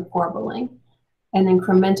achieved through corbelling, an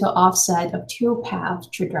incremental offset of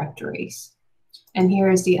toolpath trajectories. And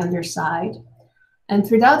here is the underside. And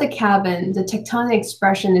throughout the cabin, the tectonic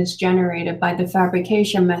expression is generated by the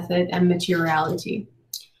fabrication method and materiality.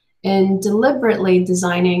 In deliberately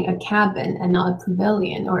designing a cabin and not a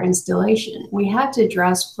pavilion or installation, we had to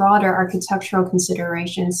address broader architectural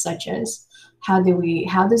considerations such as how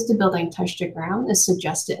does the building touch the ground, as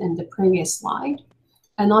suggested in the previous slide,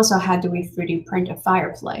 and also how do we 3D print a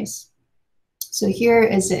fireplace. So here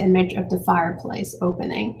is the image of the fireplace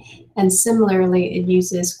opening, and similarly it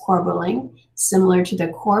uses corbelling, similar to the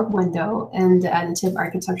corb window in the additive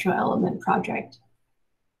architectural element project.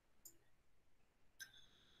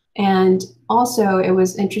 And also it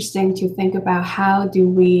was interesting to think about how do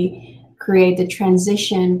we create the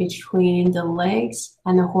transition between the legs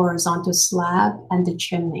and the horizontal slab and the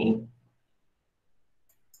chimney.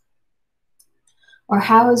 Or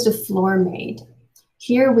how is the floor made?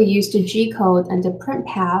 Here we use the G-code and the print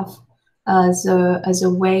path as a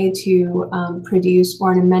way to produce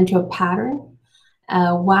ornamental pattern,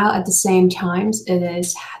 while at the same time it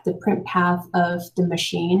is the print path of the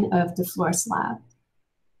machine of the floor slab.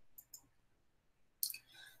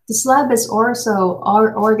 The slab is also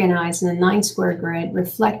organized in a 9-square grid,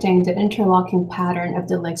 reflecting the interlocking pattern of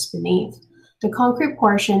the legs beneath. The concrete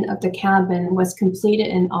portion of the cabin was completed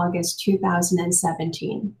in August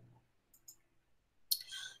 2017.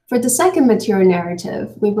 For the second material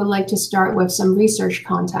narrative, we would like to start with some research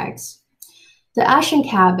context. The Ashen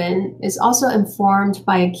cabin is also informed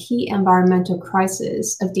by a key environmental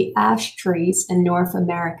crisis of the ash trees in North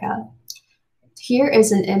America. Here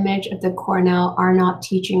is an image of the Cornell Arnott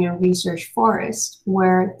Teaching and Research Forest,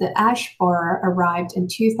 where the ash borer arrived in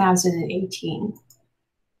 2018.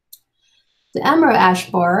 The emerald ash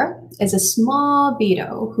borer is a small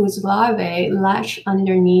beetle whose larvae hatch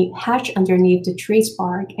underneath the tree's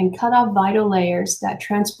bark and cut off vital layers that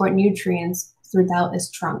transport nutrients throughout its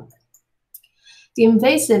trunk. The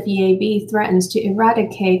invasive UAB threatens to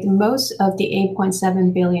eradicate most of the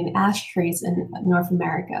 8.7 billion ash trees in North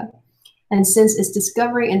America. And since its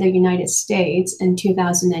discovery in the United States in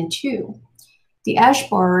 2002, the ash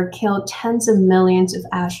borer killed tens of millions of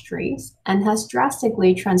ash trees and has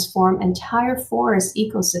drastically transformed entire forest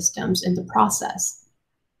ecosystems in the process.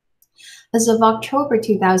 As of October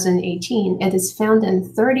 2018, it is found in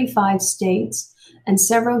 35 states and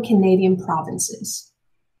several Canadian provinces.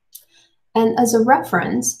 And as a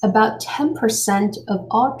reference, about 10% of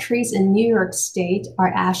all trees in New York State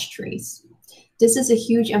are ash trees. This is a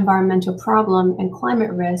huge environmental problem and climate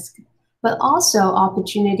risk, but also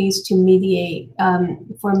opportunities to mediate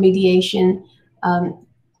for mediating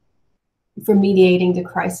the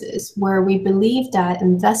crisis, where we believe that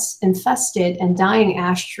infested and dying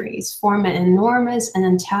ash trees form an enormous and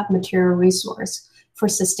untapped material resource for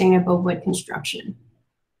sustainable wood construction.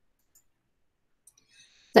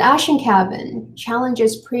 The Ashen cabin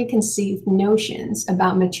challenges preconceived notions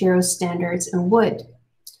about material standards and wood.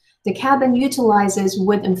 The cabin utilizes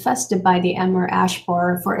wood infested by the emerald ash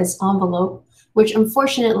borer for its envelope, which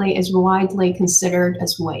unfortunately is widely considered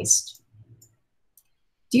as waste.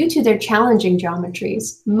 Due to their challenging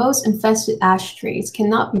geometries, most infested ash trees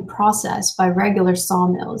cannot be processed by regular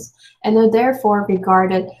sawmills and are therefore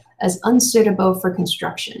regarded as unsuitable for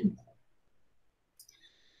construction.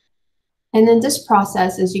 And in this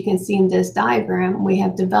process, as you can see in this diagram, we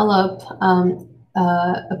have developed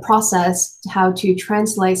a process how to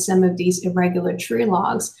translate some of these irregular tree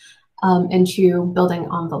logs into building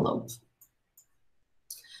envelope.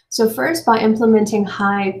 So first, by implementing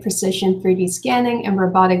high precision 3D scanning and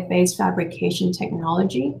robotic-based fabrication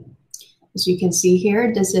technology. As you can see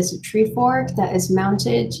here, this is a tree fork that is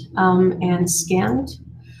mounted and scanned.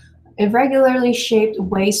 Irregularly shaped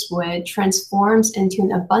waste wood transforms into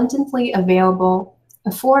an abundantly available,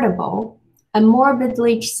 affordable, and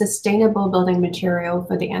morbidly sustainable building material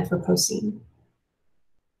for the Anthropocene.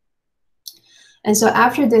 And so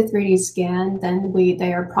after the 3D scan, then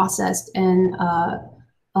they are processed in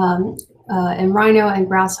Rhino and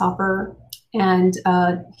Grasshopper. And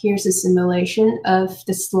here's a simulation of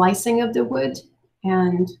the slicing of the wood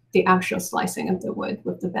and the actual slicing of the wood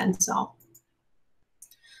with the bandsaw.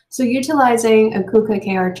 So utilizing a KUKA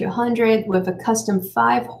KR200 with a custom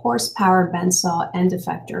 5 horsepower bandsaw end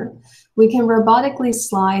effector, we can robotically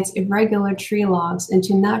slice irregular tree logs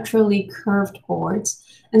into naturally curved boards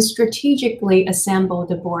and strategically assemble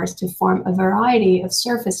the boards to form a variety of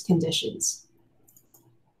surface conditions.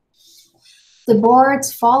 The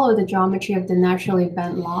boards follow the geometry of the naturally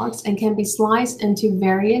bent logs and can be sliced into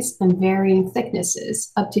various and varying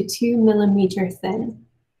thicknesses, up to 2 millimeters thin.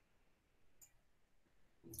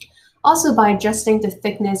 Also, by adjusting the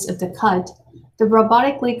thickness of the cut, The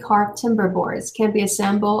robotically carved timber boards can be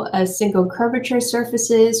assembled as single curvature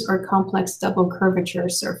surfaces or complex double curvature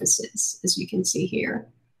surfaces, as you can see here.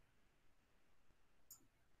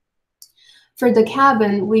 For the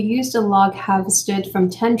cabin, we used a log harvested from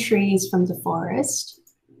 10 trees from the forest.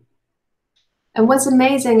 And what's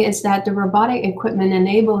amazing is that the robotic equipment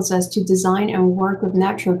enables us to design and work with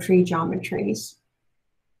natural tree geometries.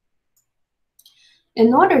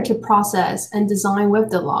 In order to process and design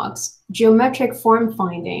with the logs, geometric form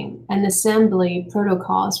finding and assembly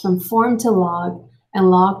protocols from form to log and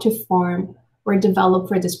log to form were developed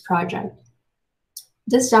for this project.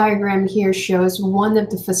 This diagram here shows one of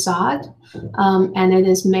the facade, and it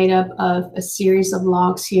is made up of a series of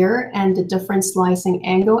logs here and the different slicing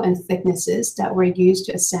angle and thicknesses that were used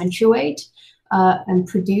to accentuate and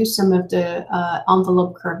produce some of the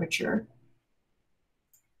envelope curvature.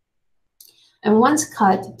 And once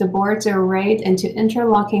cut, the boards are arrayed into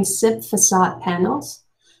interlocking SIP facade panels,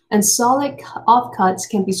 and solid offcuts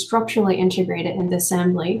can be structurally integrated in the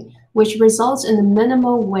assembly, which results in a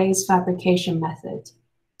minimal waste fabrication method.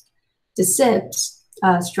 The SIPs,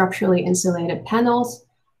 structurally insulated panels,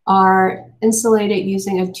 are insulated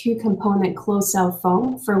using a two-component closed-cell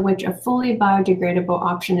foam for which a fully biodegradable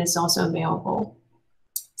option is also available.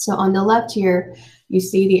 So on the left here, you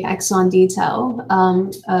see the axon detail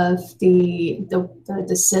of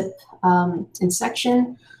the SIP in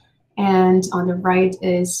section, and on the right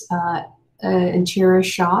is an interior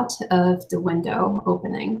shot of the window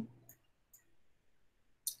opening.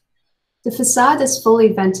 The facade is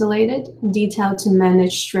fully ventilated, detailed to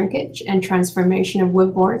manage shrinkage and transformation of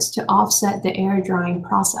wood boards to offset the air drying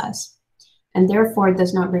process, and therefore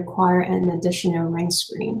does not require an additional rain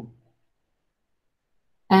screen.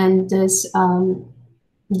 And this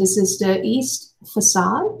is the east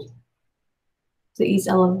facade, the east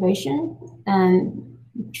elevation, and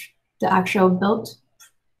the actual built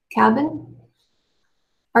cabin.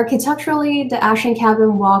 Architecturally, the Ashen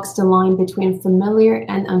cabin walks the line between familiar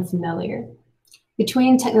and unfamiliar,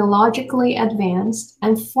 between technologically advanced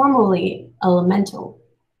and formally elemental.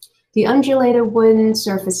 The undulated wooden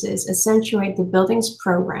surfaces accentuate the building's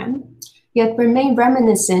program, yet remain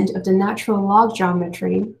reminiscent of the natural log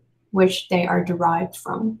geometry which they are derived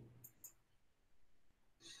from.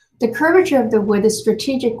 The curvature of the wood is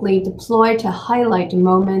strategically deployed to highlight the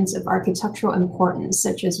moments of architectural importance,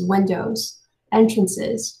 such as windows,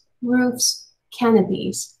 entrances, roofs,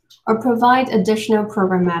 canopies, or provide additional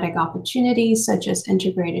programmatic opportunities such as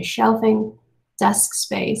integrated shelving, desk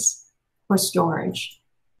space, or storage.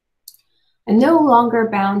 And no longer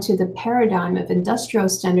bound to the paradigm of industrial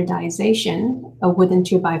standardization, a wooden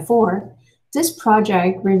 2x4, this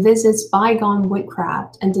project revisits bygone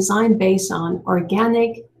woodcraft and design based on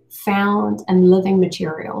organic, found, and living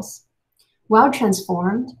materials. While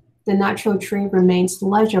transformed, the natural tree remains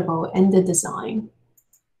legible in the design.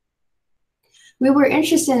 We were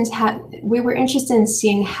interested in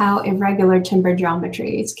seeing how irregular timber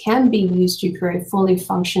geometries can be used to create fully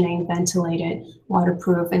functioning, ventilated,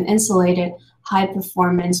 waterproof, and insulated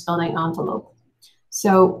high-performance building envelope.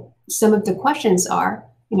 So some of the questions are,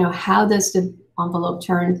 how does the envelope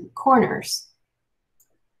turn corners?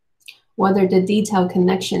 What are the detailed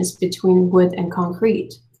connections between wood and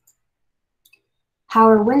concrete? How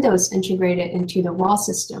are windows integrated into the wall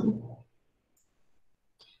system?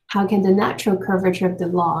 How can the natural curvature of the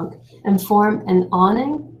log inform an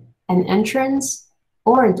awning, an entrance,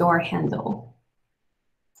 or a door handle?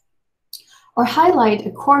 Or highlight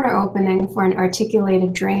a corner opening for an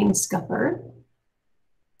articulated drain scupper?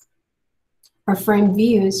 Or frame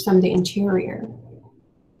views from the interior?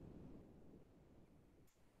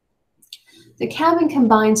 The cabin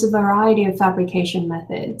combines a variety of fabrication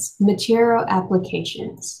methods, material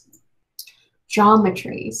applications,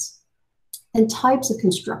 geometries, and types of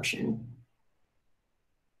construction.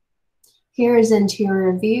 Here is an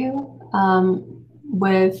interior view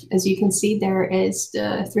with, as you can see, there is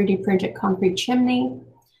the 3D printed concrete chimney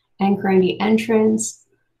anchoring the entrance,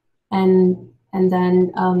 and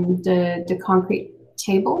then the concrete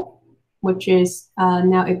table, which is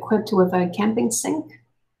now equipped with a camping sink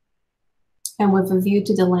and with a view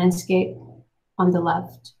to the landscape on the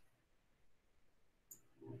left.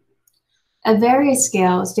 At various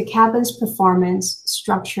scales, the cabin's performance,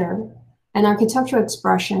 structure, and architectural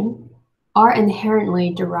expression are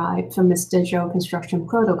inherently derived from its digital construction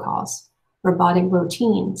protocols, robotic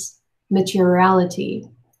routines, materiality,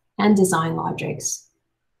 and design logics.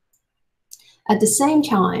 At the same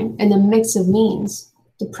time, in a mix of means,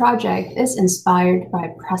 the project is inspired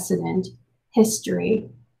by precedent, history,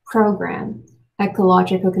 program,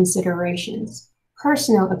 ecological considerations,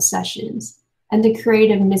 personal obsessions, and the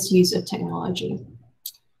creative misuse of technology.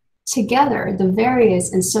 Together, the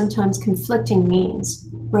various and sometimes conflicting means,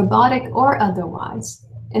 robotic or otherwise,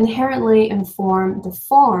 inherently inform the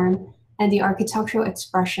form and the architectural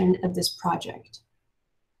expression of this project.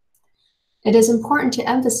 It is important to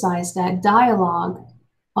emphasize that dialogue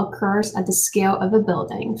occurs at the scale of a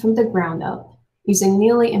building from the ground up, using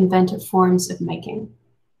newly invented forms of making.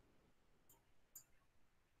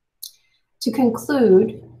 To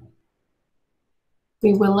conclude,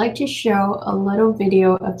 we would like to show a little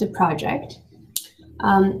video of the project.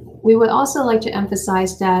 We would also like to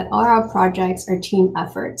emphasize that all our projects are team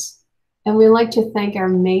efforts, and we'd like to thank our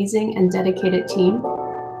amazing and dedicated team.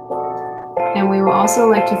 And we would also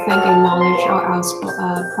like to thank and acknowledge our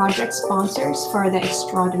project sponsors for the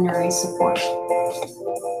extraordinary support.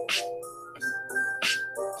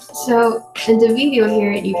 So in the video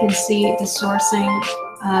here, you can see the sourcing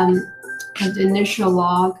of the initial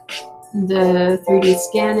log, the 3D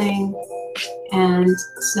scanning, and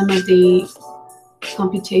some of the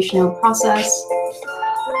computational process,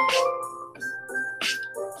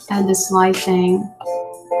 and the slicing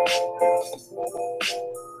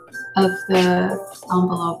of the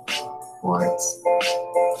envelope boards.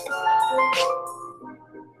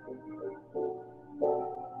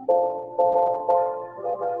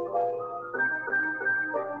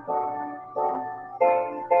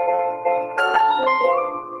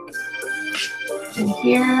 And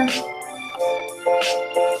here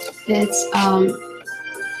it's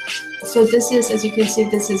so this is, as you can see,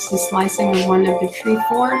 this is the slicing of one of the tree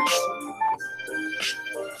forks.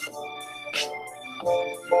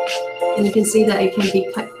 And you can see that it can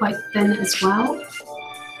be cut quite thin as well.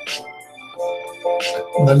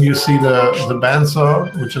 And then you see the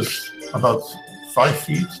bandsaw, which is about 5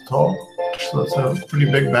 feet tall. So it's a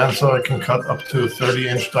pretty big bandsaw. It can cut up to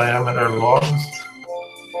 30-inch diameter logs.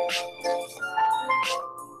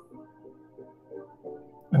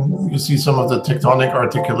 And you see some of the tectonic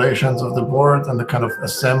articulations of the board and the kind of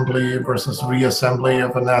assembly versus reassembly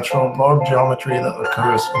of a natural log geometry that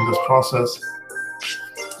occurs in this process.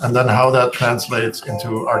 And then how that translates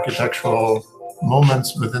into architectural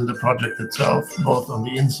moments within the project itself, both on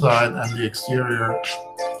the inside and the exterior.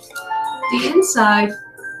 The inside,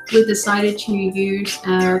 we decided to use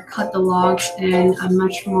or cut the logs in a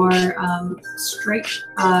much more straight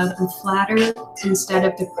and flatter instead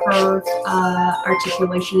of the curved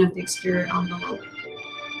articulation of the exterior envelope.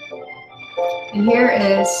 And here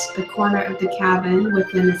is the corner of the cabin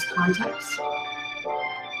within its context.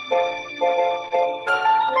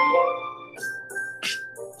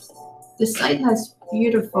 The site has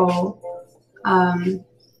beautiful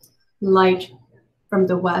light from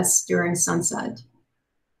the west during sunset.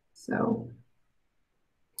 So.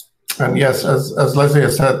 And yes, as Leslie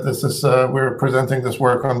has said, this is we're presenting this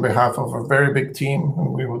work on behalf of a very big team,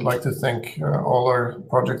 and we would like to thank all our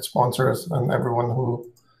project sponsors and everyone who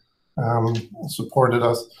supported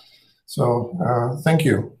us. So thank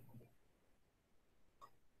you.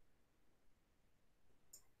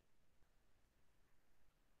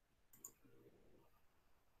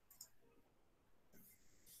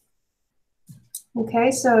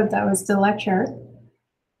 Okay, so that was the lecture.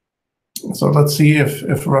 So let's see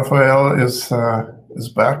if Raphael is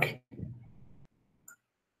back.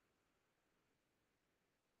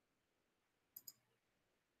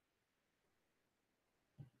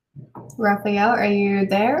 Raphael, are you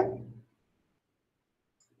there?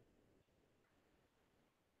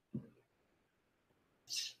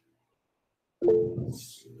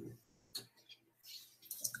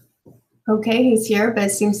 Okay, he's here, but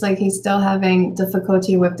it seems like he's still having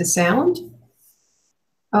difficulty with the sound.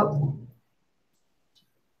 Oh.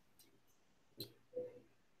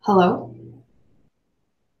 Hello?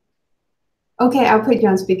 Okay, I'll put you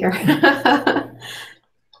on speaker.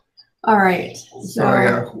 All right.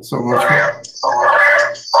 Sorry, so much.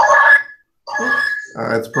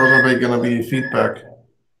 It's probably going to be feedback.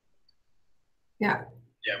 Yeah.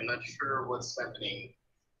 Yeah, I'm not sure what's happening.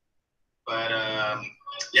 But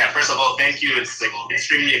yeah, first of all, thank you. It's like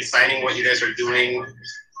extremely exciting what you guys are doing. And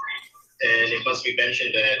it must be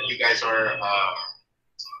mentioned that you guys are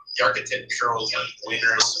the architectural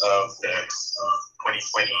winners of the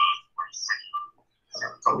 2020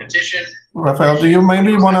 competition. Raphael, do you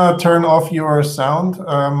maybe want to turn off your sound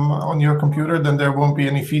on your computer? Then there won't be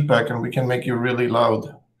any feedback and we can make you really loud.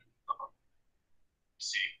 Let's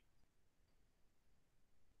see.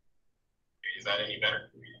 Is that any better?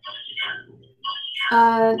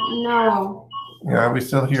 No. Yeah, we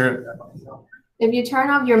still hear it. If you turn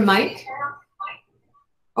off your mic,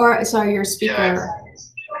 or sorry, your speaker.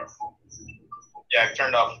 Yeah, I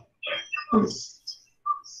turned off.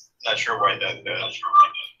 Not sure why the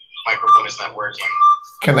microphone is not working.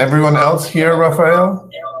 Can everyone else hear Raphael?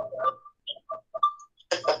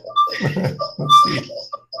 Let's see.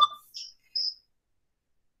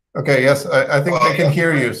 Okay, yes, I think I can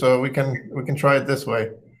hear you, so we can try it this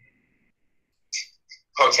way.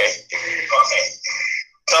 Okay.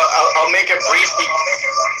 So I'll make it brief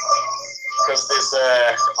because this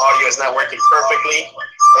audio is not working perfectly,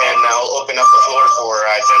 and I'll open up the floor for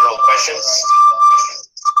general questions.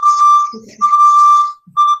 Okay.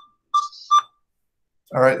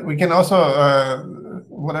 All right, we can also,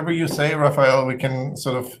 whatever you say, Raphael, we can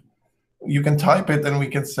sort of, you can type it and we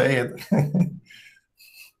can say it.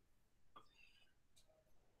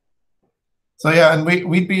 So yeah, and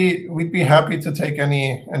we'd be happy to take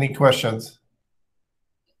any questions.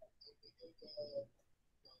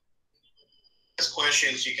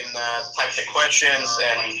 Questions, you can type the questions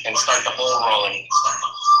and start the ball rolling.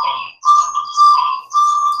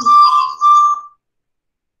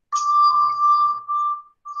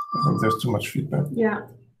 I think there's too much feedback. Yeah.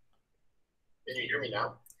 Can you hear me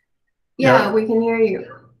now? Yeah, we can hear you.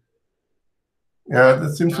 Yeah,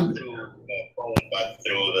 that seems to Not be. through the phone, but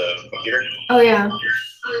through the computer. Oh yeah.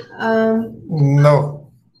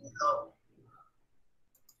 No.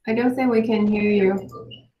 I don't think we can hear you.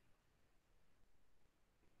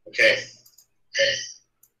 Okay.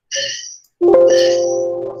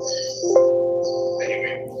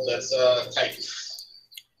 Anyway, let's type.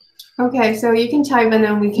 Okay, so you can type and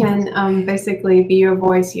then we can basically be your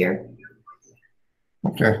voice here.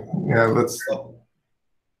 Okay. Yeah, let's.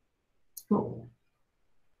 Cool.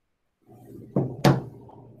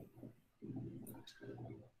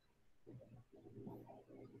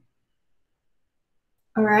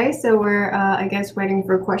 All right, so we're, I guess, waiting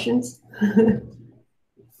for questions.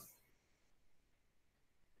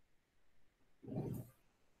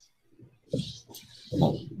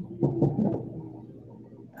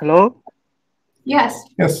 Hello? Yes.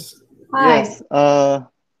 Yes. Hi. Yes.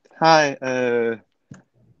 Hi.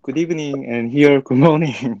 Good evening and here good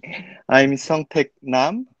morning. I'm Songtaek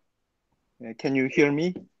Nam. Can you hear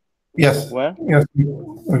me? Yes. Well? Yes,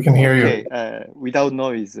 we can hear you. Okay. Without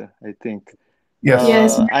noise, I think. Yes.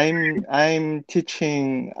 Yes. I'm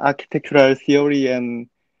teaching architectural theory and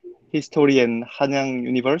history in Hanyang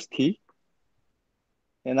University,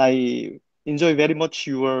 and I enjoy very much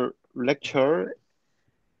your lecture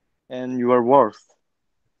and your work.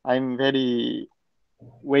 I'm very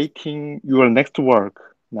waiting your next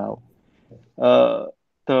work now. The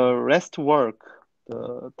rest work,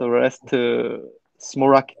 the rest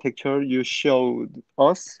small architecture you showed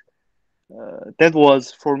us, that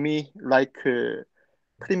was for me like a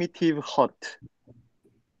primitive hut,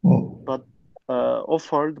 but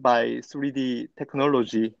offered by 3D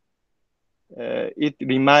technology. It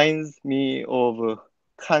reminds me of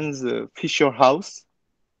Khan's Fisher House,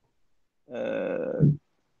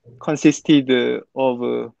 consisted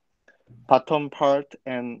of bottom part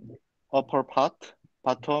and upper part.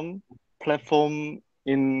 Bottom platform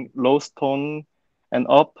in low stone and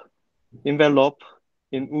up envelope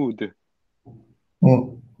in wood.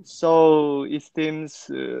 So it seems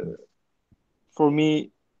for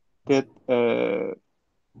me that the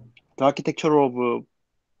architecture of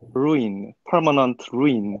ruin, permanent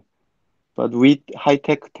ruin, but with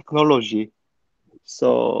high-tech technology.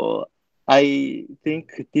 So I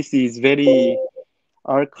think this is very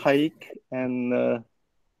archaic and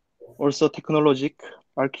also technologic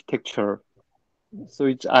architecture.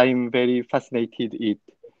 So I'm very fascinated it.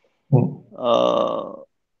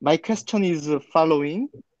 My question is following.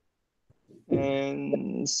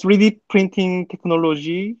 And 3D printing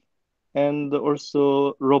technology and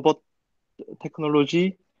also robot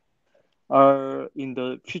technology are in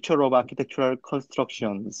the future of architectural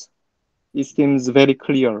constructions. It seems very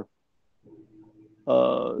clear.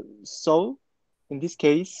 So in this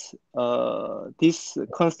case, this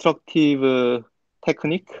constructive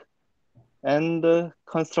technique and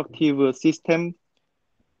constructive system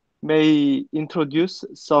may introduce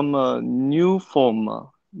some new form,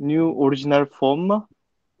 new original form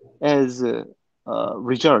as a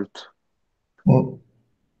result.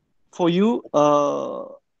 For you,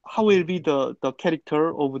 how will be the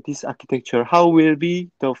character of this architecture? How will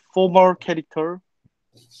be the former character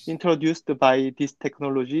introduced by this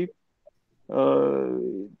technology?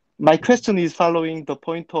 My question is following the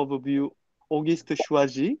point of view Auguste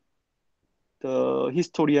Chouagy, the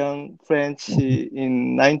historian French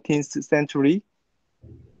in 19th century,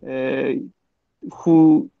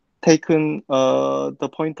 who taken the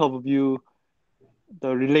point of view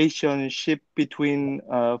the relationship between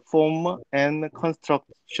form and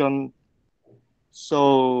construction.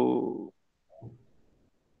 So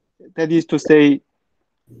that is to say,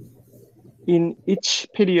 in each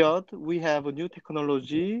period, we have a new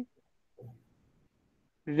technology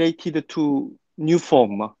related to new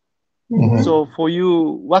form. Mhm. So for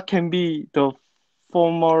you, what can be the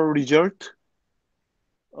formal result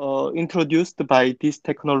introduced by this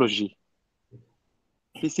technology?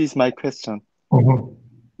 This is my question. Mhm.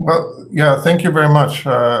 Well, yeah, thank you very much.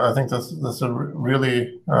 I think that's a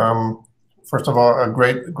really, first of all, a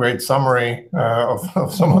great summary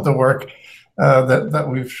of some of the work that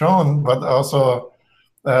we've shown, but also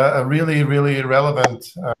a really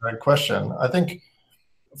relevant question. I think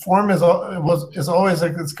form is always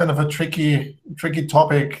like, it's kind of a tricky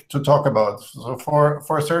topic to talk about. So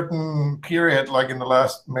for a certain period, like in the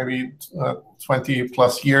last maybe 20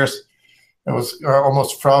 plus years, it was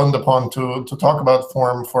almost frowned upon to talk about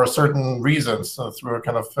form for certain reasons, through a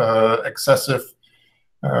kind of excessive,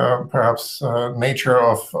 perhaps, nature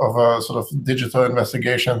of sort of digital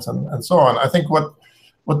investigations and so on. I think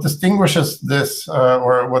what distinguishes this,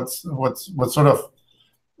 or what sort of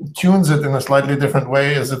tunes it in a slightly different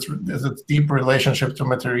way is its deep relationship to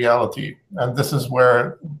materiality, and this is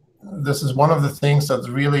one of the things that's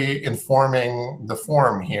really informing the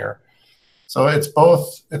form here. So it's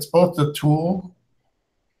both the tool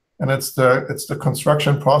and it's the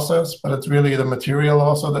construction process, but it's really the material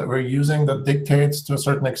also that we're using that dictates to a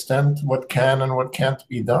certain extent what can and what can't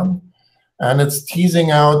be done. And it's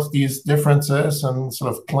teasing out these differences and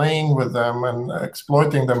sort of playing with them and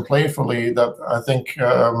exploiting them playfully that I think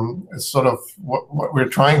is sort of what we're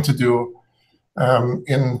trying to do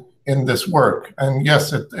in this work. And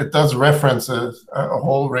yes, it does reference a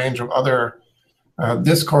whole range of other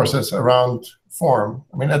discourses around form.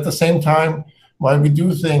 I mean, at the same time, while we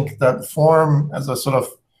do think that form as a sort of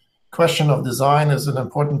question of design is an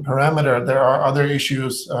important parameter, there are other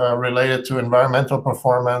issues related to environmental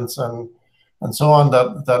performance and so on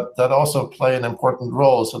that also play an important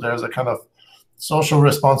role. So there's a kind of social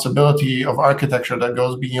responsibility of architecture that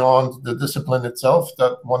goes beyond the discipline itself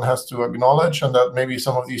that one has to acknowledge, and that maybe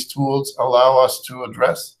some of these tools allow us to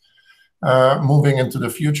address moving into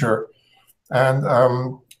the future.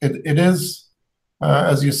 And it is,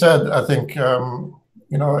 as you said, I think,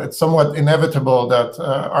 it's somewhat inevitable that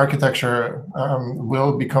architecture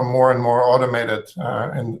will become more and more automated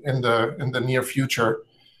in the near future,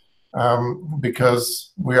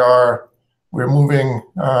 because we're moving.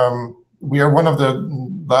 We are one of the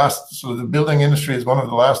last. So the building industry is one of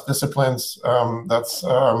the last disciplines that's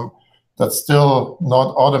still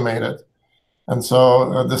not automated. And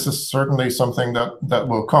so this is certainly something that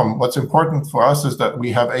will come. What's important for us is that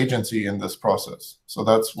we have agency in this process. So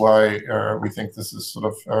that's why we think this is sort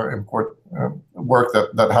of important work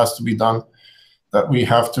that has to be done, that we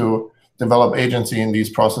have to develop agency in these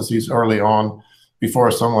processes early on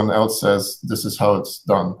before someone else says this is how it's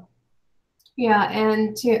done. Yeah,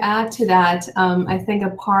 and to add to that, I think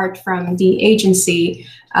apart from the agency,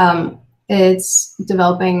 it's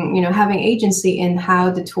developing, having agency in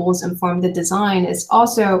how the tools inform the design. It's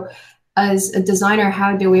also, as a designer,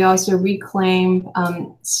 how do we also reclaim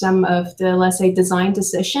some of the, let's say, design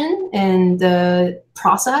decision in the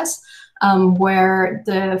process, where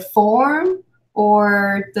the form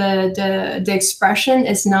or the expression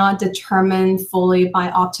is not determined fully by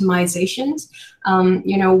optimizations.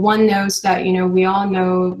 One knows that, we all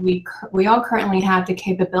know we all currently have the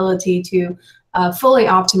capability to fully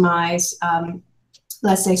optimize,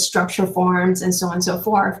 let's say, structure forms and so on and so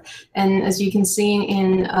forth. And as you can see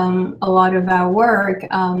in a lot of our work,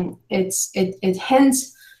 it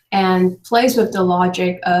hints and plays with the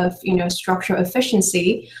logic of, structural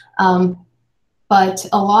efficiency. But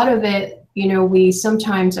a lot of it, we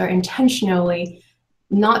sometimes are intentionally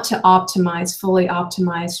not to fully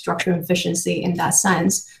optimize structural efficiency in that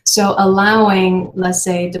sense. So allowing, let's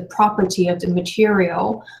say, the property of the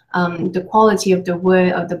material, the quality of the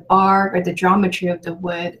wood, of the bark, or the geometry of the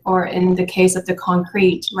wood, or in the case of the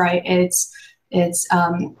concrete, right? Its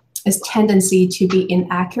tendency to be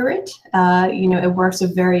inaccurate. It works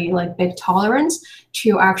with very big tolerance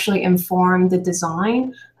to actually inform the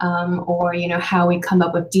design, or how we come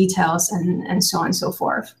up with details and so on and so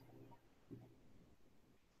forth.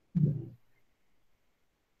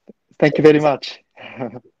 Thank you very much.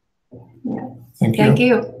 Yeah. Thank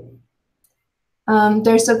you.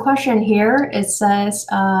 There's a question here. It says,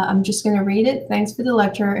 I'm just going to read it. Thanks for the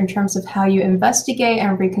lecture in terms of how you investigate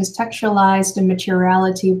and recontextualize the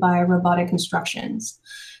materiality by robotic constructions.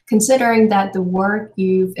 Considering that the work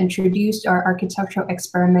you've introduced are architectural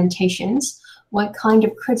experimentations, what kind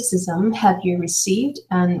of criticism have you received,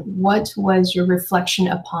 and what was your reflection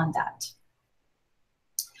upon that?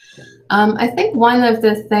 I think one of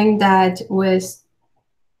the things that was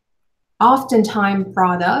oftentimes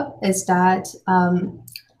brought up is that,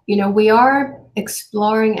 you know, we are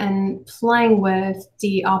exploring and playing with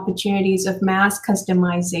the opportunities of mass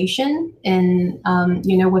customization in,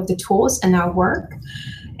 you know, with the tools in our work.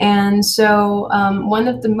 And so one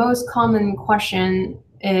of the most common question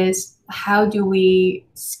is, how do we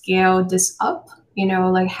scale this up? You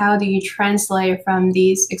know, like, how do you translate from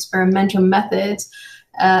these experimental methods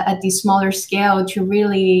at the smaller scale to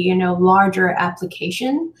really, you know, larger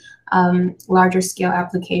application, larger scale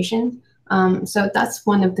application? So that's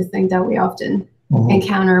one of the things that we often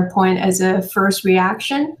encounter point as a first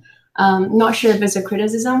reaction. Not sure if it's a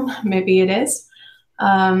criticism, maybe it is.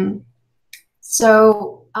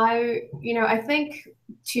 So I think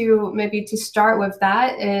to start with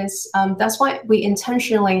that is, that's why we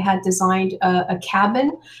intentionally had designed a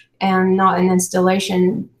cabin and not an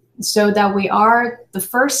installation, so that the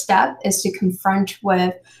first step is to confront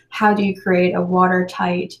with, how do you create a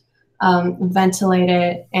watertight,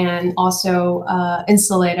 ventilated, and also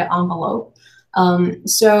insulated envelope.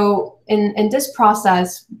 So in this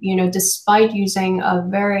process, you know, despite using a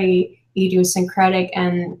very idiosyncratic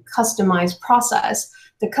and customized process,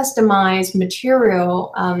 the customized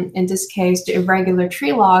material, in this case, the irregular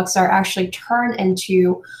tree logs, are actually turned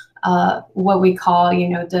into what we call, you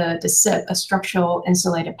know, the SIP, a structural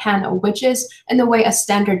insulated panel, which is in a way a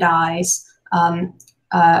standardized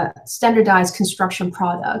construction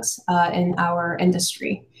products in our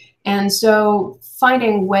industry. And so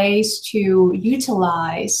finding ways to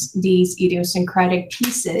utilize these idiosyncratic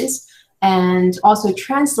pieces and also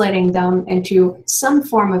translating them into some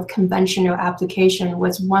form of conventional application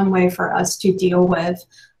was one way for us to deal with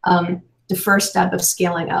the first step of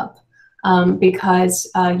scaling up. Because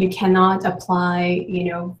you cannot apply, you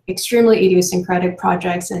know, extremely idiosyncratic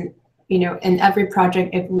projects and, you know, in every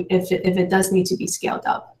project if it does need to be scaled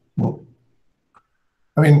up.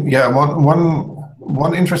 I mean, yeah,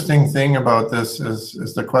 one interesting thing about this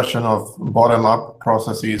is the question of bottom-up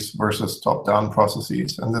processes versus top-down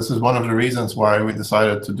processes. And this is one of the reasons why we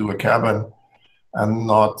decided to do a cabin and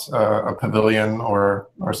not a pavilion or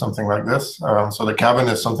something like this. So the cabin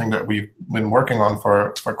is something that we've been working on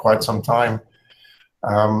for quite some time.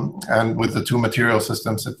 And with the two material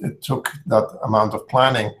systems, it took that amount of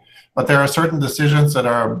planning. But there are certain decisions that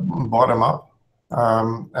are bottom-up.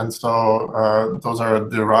 And so those are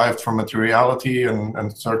derived from materiality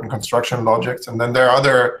and certain construction logics. And then there are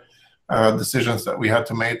other decisions that we had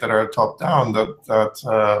to make that are top-down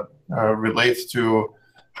that relates to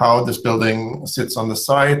how this building sits on the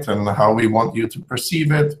site and how we want you to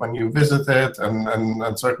perceive it when you visit it,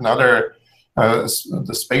 and certain other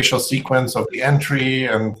the spatial sequence of the entry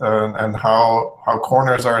and how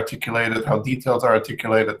corners are articulated, how details are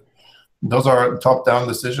articulated. Those are top-down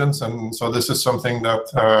decisions, and so this is something that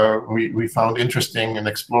we found interesting in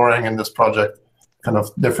exploring in this project, kind of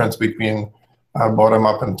difference between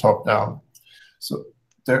bottom-up and top-down. So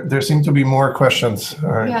there seem to be more questions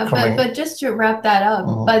yeah, coming. But just to wrap that up,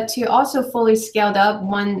 but to also fully scaled up,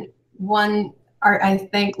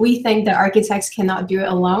 we think that architects cannot do it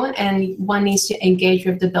alone, and one needs to engage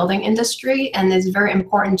with the building industry, and it's very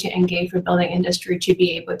important to engage with building industry to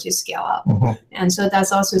be able to scale up. And so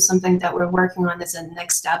that's also something that we're working on as a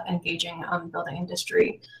next step, engaging building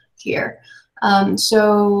industry here.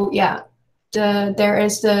 So yeah, there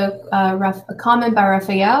is the comment by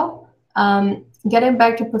Raphael. Getting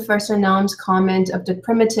back to Professor Nam's comment of the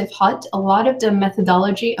primitive hut, a lot of the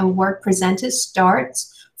methodology and work presented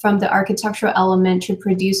starts from the architectural element to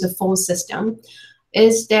produce a full system.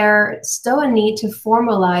 Is there still a need to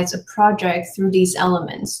formalize a project through these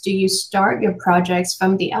elements? Do you start your projects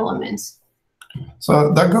from the elements?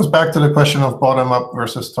 So that goes back to the question of bottom-up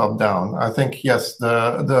versus top-down. I think, yes,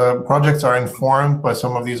 the projects are informed by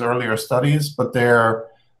some of these earlier studies, but they're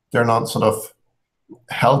not sort of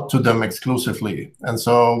held to them exclusively. And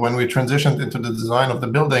so when we transitioned into the design of the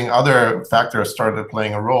building, other factors started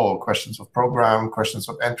playing a role: questions of program, questions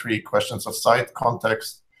of entry, questions of site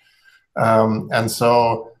context. And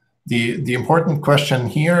so the important question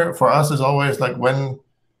here for us is always like,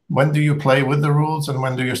 when do you play with the rules and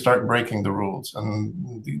when do you start breaking the rules?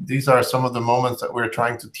 And these are some of the moments that we're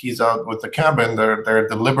trying to tease out with the cabin. They're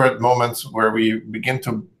deliberate moments where we begin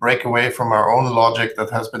to break away from our own logic that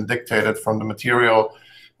has been dictated from the material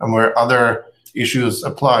and where other issues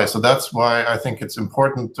apply. So that's why I think it's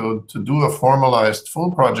important to do a formalized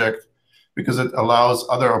full project, because it allows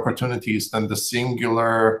other opportunities than the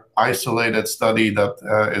singular isolated study that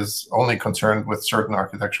is only concerned with certain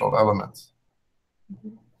architectural elements.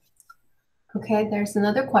 Okay, there's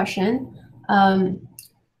another question.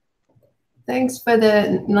 Thanks for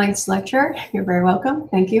the nice lecture. You're very welcome.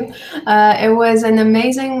 Thank you. It was an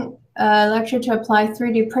amazing lecture to apply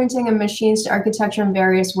 3D printing and machines to architecture in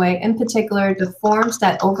various ways. In particular, the forms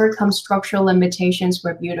that overcome structural limitations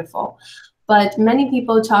were beautiful. But many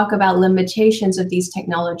people talk about limitations of these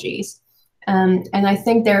technologies. And I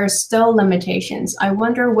think there are still limitations. I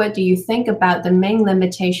wonder, what do you think about the main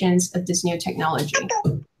limitations of this new technology?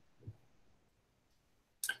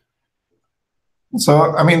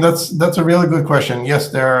 So, I mean, that's a really good question. Yes,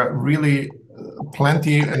 there are really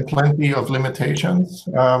plenty of limitations.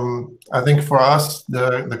 I think for us,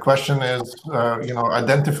 the question is,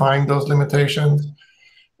 identifying those limitations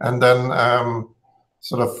and then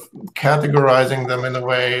sort of categorizing them in a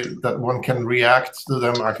way that one can react to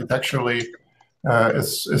them architecturally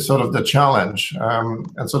is sort of the challenge.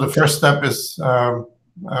 And so the first step is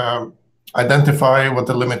identify what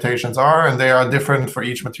the limitations are, and they are different for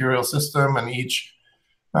each material system and each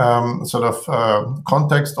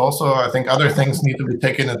context. Also, I think other things need to be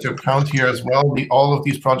taken into account here as well. All of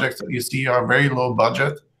these projects that you see are very low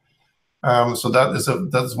budget. So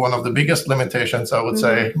that's one of the biggest limitations, I would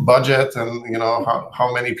say, budget, and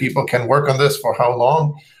how many people can work on this for how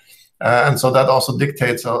long, and so that also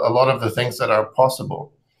dictates a lot of the things that are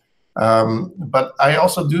possible. But I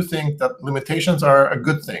also do think that limitations are a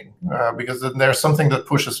good thing, because then there's something that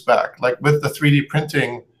pushes back. Like with the 3D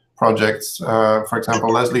printing projects, for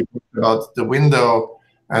example, Leslie talked about the window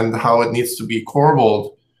and how it needs to be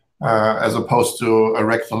corbelled as opposed to a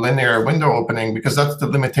rectilinear window opening, because that's the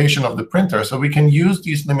limitation of the printer. So we can use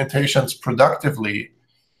these limitations productively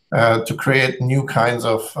to create new kinds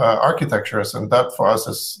of architectures, and that for us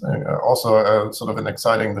is also a sort of an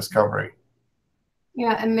exciting discovery.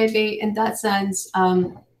 Yeah, and maybe in that sense,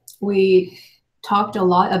 we talked a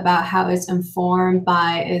lot about how it's informed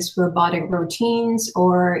by its robotic routines,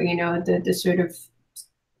 or the sort of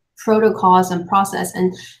protocols and process,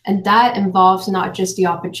 and that involves not just the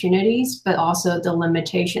opportunities but also the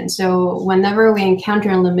limitations. So whenever we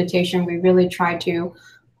encounter a limitation, we really try to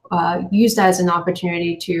use that as an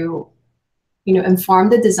opportunity to inform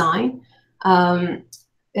the design.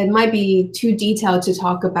 It might be too detailed to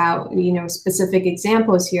talk about specific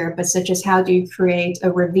examples here, but such as how do you create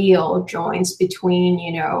a reveal joints between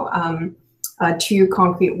two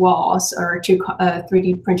concrete walls or two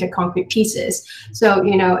 3D printed concrete pieces. So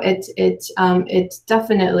it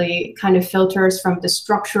definitely kind of filters from the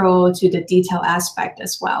structural to the detail aspect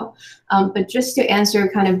as well. But just to answer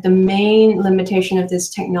kind of the main limitation of this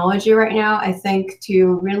technology right now, I think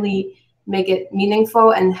to really make it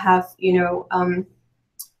meaningful and have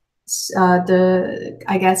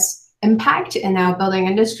impact in our building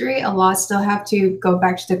industry, a lot still have to go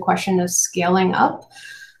back to the question of scaling up.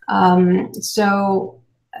 So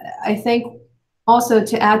I think also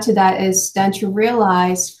to add to that is then to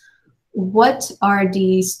realize what are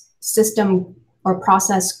these system or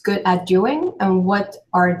process good at doing and what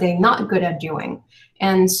are they not good at doing.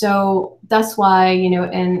 And so that's why,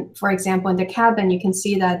 for example, in the cabin, you can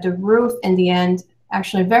see that the roof in the end,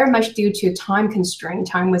 actually very much due to time constraint,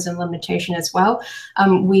 time was a limitation as well.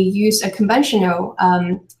 We use a conventional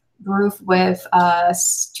roof with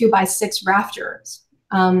 2x6 rafters.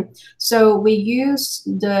 So we use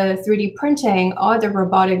the 3D printing or the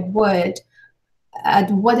robotic wood at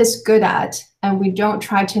what it's good at, and we don't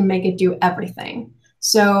try to make it do everything.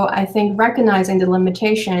 So I think recognizing the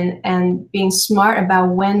limitation and being smart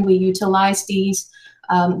about when we utilize these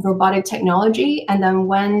robotic technology, and then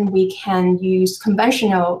when we can use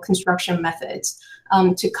conventional construction methods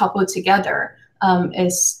to couple together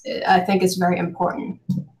I think is very important.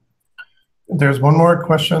 There's one more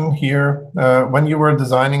question here. When you were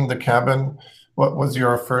designing the cabin, what was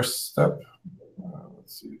your first step?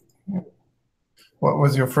 Let's see. What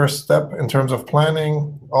was your first step in terms of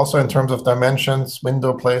planning, also in terms of dimensions,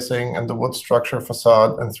 window placing, and the wood structure,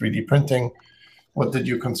 facade, and 3D printing? What did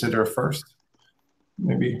you consider first?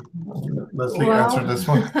 Maybe Leslie answer this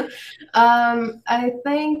one. I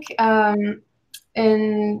think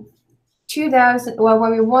in 2000,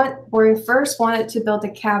 when we first wanted to build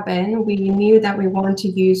a cabin, we knew that we wanted to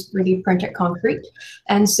use 3D printed concrete.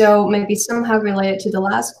 And so maybe somehow related to the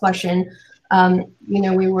last question,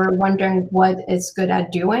 we were wondering what it's good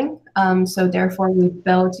at doing. So therefore we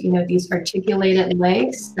built, these articulated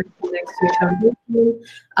legs that connect to each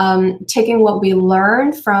other, taking what we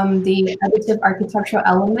learned from the additive architectural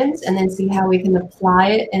elements and then see how we can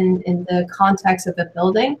apply it in the context of a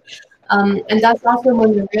building. And that's also when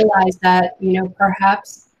we realized that,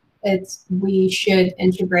 perhaps we should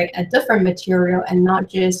integrate a different material and not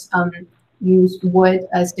just use wood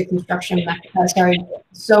as the construction method,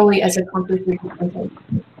 solely as a concrete reconstruction.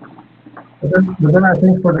 But then I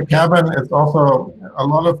think for the cabin, it's also a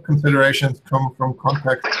lot of considerations come from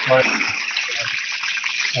context.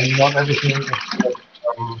 and not everything is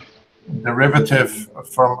derivative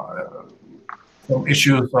from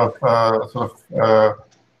issues of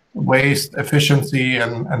waste, efficiency,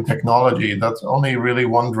 and technology. That's only really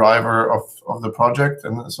one driver of the project,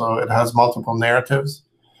 and so it has multiple narratives.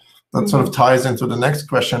 That sort of ties into the next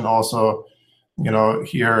question also.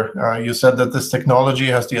 Here you said that this technology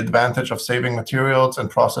has the advantage of saving materials and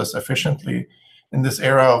process efficiently. In this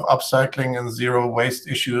era of upcycling and zero waste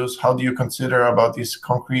issues, how do you consider about these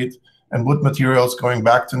concrete and wood materials going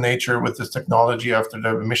back to nature with this technology after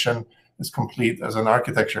the mission is complete as an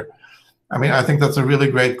architecture? I mean, I think that's a really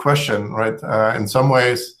great question, right? In some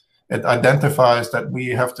ways, it identifies that we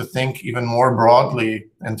have to think even more broadly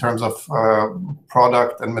in terms of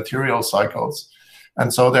product and material cycles.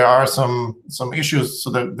 And so there are some issues. So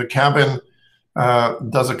the cabin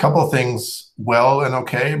does a couple things well and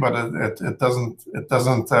okay, but it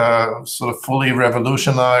doesn't sort of fully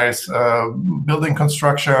revolutionize building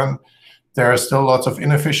construction. There are still lots of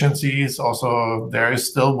inefficiencies. Also, there is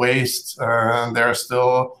still waste, and there's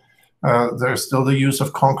still the use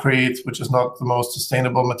of concrete, which is not the most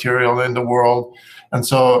sustainable material in the world. And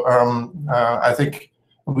so I think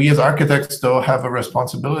we as architects, though, have a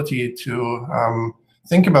responsibility to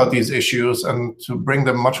think about these issues and to bring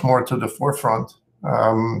them much more to the forefront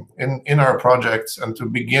in our projects, and to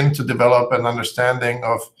begin to develop an understanding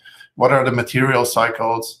of what are the material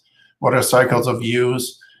cycles, what are cycles of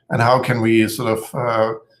use, and how can we sort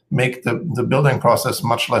of make the building process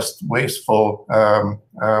much less wasteful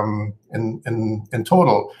in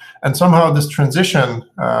total. And somehow this transition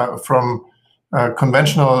from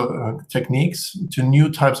conventional techniques to new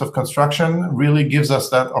types of construction really gives us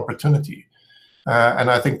that opportunity. And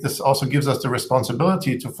I think this also gives us the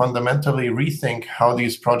responsibility to fundamentally rethink how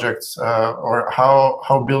these projects or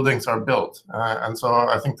how buildings are built. And so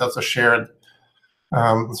I think that's a shared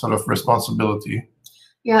sort of responsibility.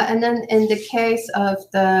 Yeah, and then in the case of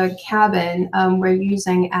the cabin, we're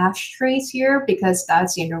using ash trees here because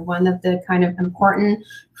that's, one of the kind of important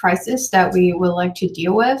crises that we would like to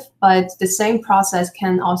deal with. But the same process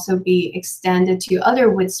can also be extended to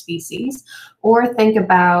other wood species, or think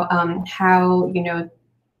about how,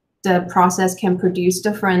 the process can produce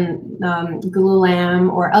different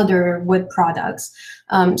glulam or other wood products.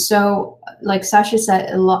 So like Sasha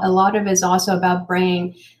said, a lot of it is also about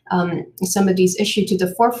bringing some of these issues to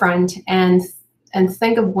the forefront and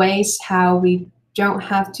think of ways how we don't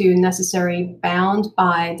have to necessarily bound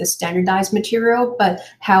by the standardized material, but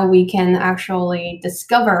how we can actually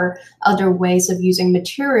discover other ways of using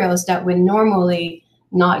materials that we normally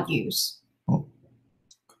not use.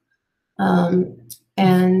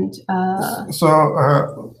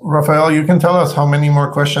 So, Raphael, you can tell us how many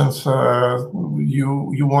more questions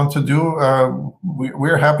you want to do.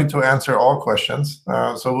 We're happy to answer all questions.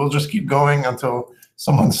 So we'll just keep going until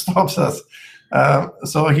someone stops us.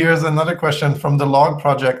 So here's another question from the log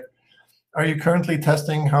project. Are you currently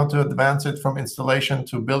testing how to advance it from installation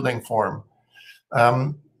to building form?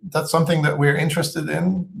 That's something that we're interested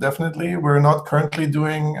in, definitely. We're not currently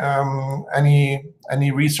doing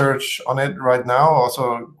any research on it right now.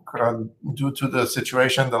 Also, due to the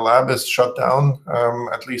situation, the lab is shut down,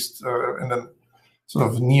 at least in the sort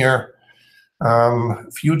of near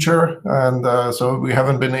future. And so we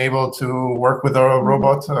haven't been able to work with our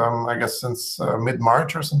robot, I guess, since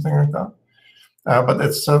mid-March or something like that. But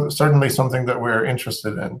it's certainly something that we're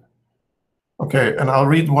interested in. Okay, and I'll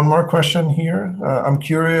read one more question here. I'm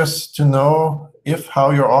curious to know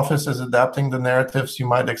how your office is adapting the narratives you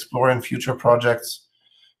might explore in future projects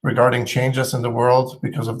regarding changes in the world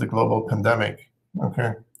because of the global pandemic.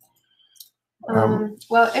 Okay.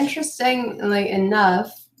 Well, interestingly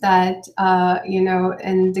enough, that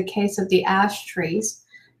in the case of the ash trees,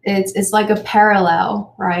 it's like a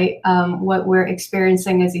parallel, right? What we're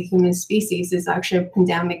experiencing as a human species is actually a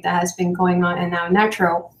pandemic that has been going on in our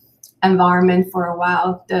natural environment for a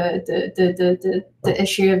while. The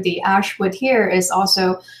issue of the ash wood here is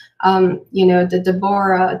also, the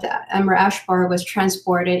ember ash borer was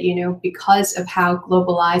transported, because of how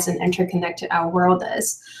globalized and interconnected our world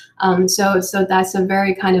is. So that's a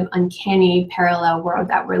very kind of uncanny parallel world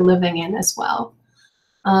that we're living in as well.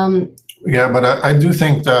 Yeah, but I do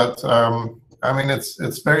think that I mean,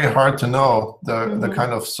 it's very hard to know the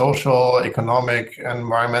kind of social, economic, and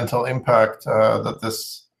environmental impact that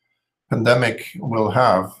this pandemic will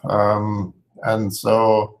have, and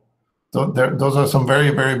so those are some very,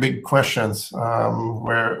 very big questions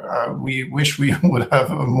where we wish we would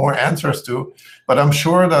have more answers to. But I'm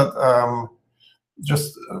sure that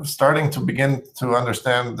just starting to begin to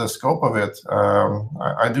understand the scope of it,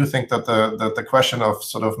 I do think that the question of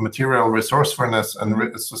sort of material resourcefulness and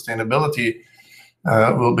sustainability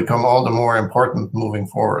will become all the more important moving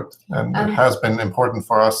forward. And it has been important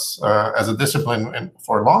for us as a discipline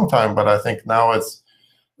for a long time, but I think now it's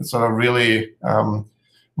sort of really,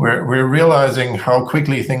 we're realizing how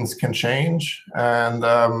quickly things can change. And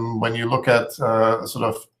when you look at sort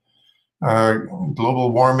of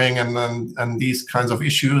global warming and these kinds of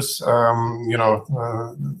issues, you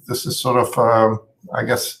know, this is sort of, I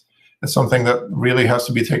guess, it's something that really has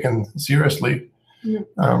to be taken seriously.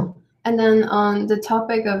 And then on the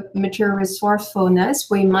topic of material resourcefulness,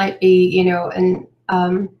 we might be, you know, and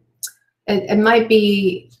it might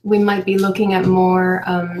be, we might be looking at more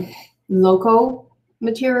local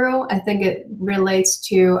material. I think it relates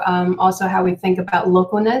to also how we think about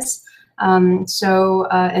localness. So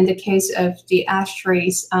in the case of the ash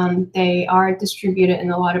trees, they are distributed in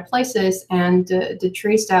a lot of places, and the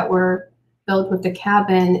trees that were built with the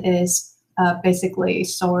cabin is basically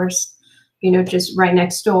sourced, you know, just right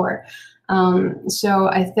next door. So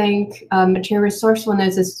I think material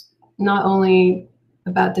resourcefulness is not only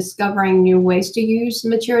about discovering new ways to use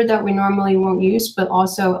material that we normally won't use, but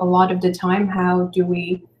also a lot of the time, how do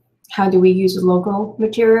we use local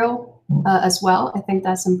material as well? I think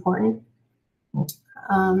that's important.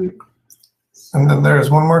 And then there's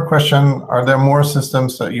one more question. Are there more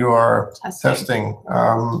systems that you are testing?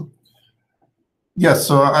 Yes,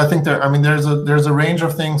 so I think there's a range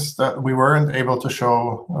of things that we weren't able to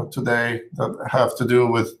show today that have to do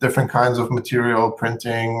with different kinds of material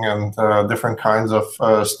printing and different kinds of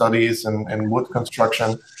studies in wood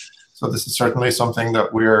construction. So this is certainly something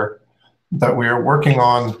that we're working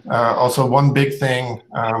on. Also, one big thing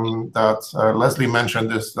that Leslie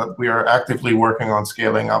mentioned is that we are actively working on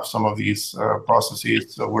scaling up some of these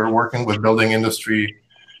processes. So we're working with building industry,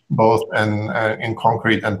 both in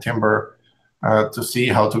concrete and timber, to see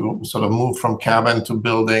how to sort of move from cabin to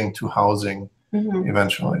building to housing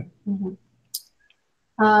eventually.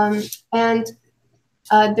 And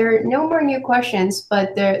there are no more new questions,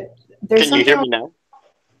 but there's Can you hear me now?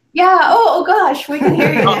 Yeah. Oh gosh, we can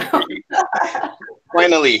hear you now.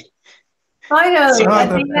 Finally. Finally, at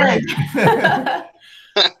the end.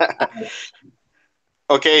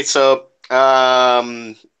 Okay, so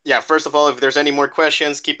yeah. First of all, if there's any more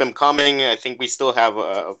questions, keep them coming. I think we still have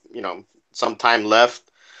you know, some time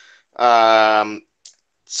left.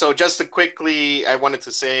 So just to quickly, I wanted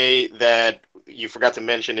to say that you forgot to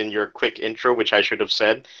mention in your quick intro, which I should have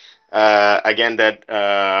said again, that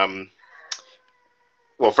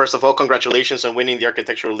well, first of all, congratulations on winning the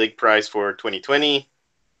Architectural League Prize for 2020.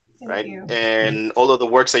 Right, and all of the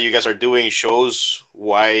works that you guys are doing shows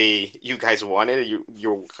why you guys want it.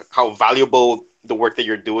 How valuable the work that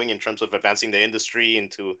you're doing in terms of advancing the industry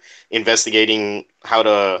into investigating how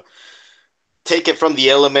to take it from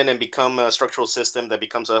the element and become a structural system that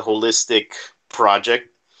becomes a holistic project.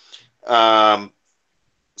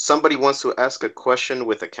 Somebody wants to ask a question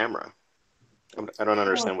with a camera. I don't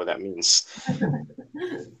understand what that means.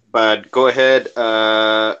 But go ahead,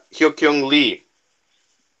 Hyo-kyung Lee.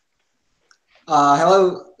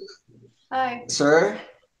 Hello. Hi. Sir.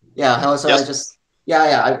 Yeah, hello, sir. Yes.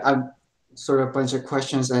 I'm sort of a bunch of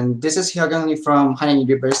questions, and this is Hyo-kyung Lee from Hanyang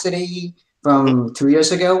University from 2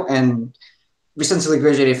 years ago, and recently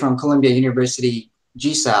graduated from Columbia University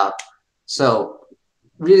GSAP. So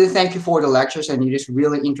really thank you for the lectures, and it is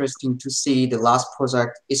really interesting to see the last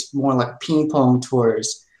project is more like ping pong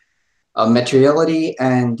towards materiality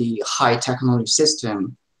and the high technology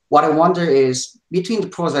system. What I wonder is, between the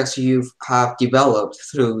projects you have developed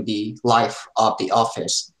through the life of the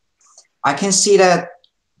office, I can see that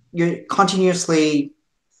you continuously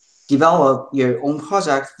develop your own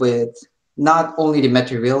project with not only the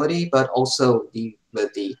materiality, but also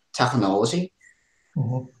with the technology.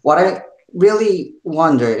 What I really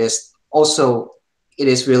wonder is also, it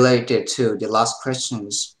is related to the last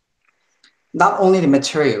questions, not only the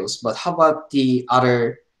materials, but how about the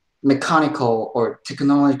other mechanical or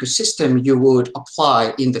technological system you would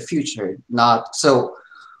apply in the future? So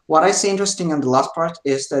what I see interesting in the last part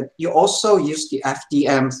is that you also use the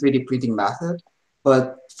FDM 3D printing method,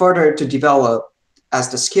 but further to develop as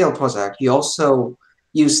the scale project, you also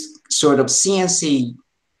use sort of CNC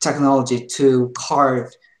technology to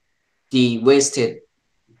carve the wasted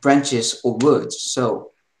branches or wood.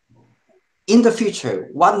 So in the future,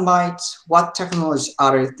 what technology,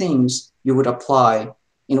 other things you would apply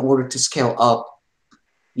in order to scale up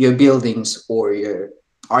your buildings or your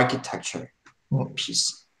architecture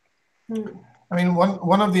piece? I mean,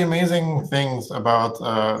 one of the amazing things about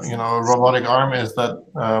you know, a robotic arm is that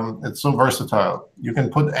it's so versatile. You can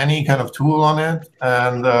put any kind of tool on it,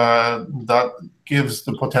 and that gives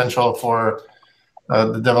the potential for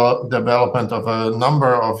the development of a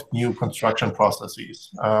number of new construction processes.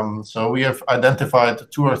 So we have identified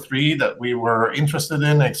 2 or 3 that we were interested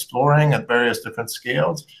in exploring at various different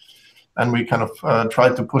scales, and we kind of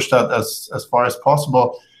tried to push that as far as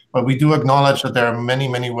possible. But we do acknowledge that there are many,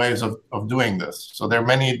 many ways of doing this. So there are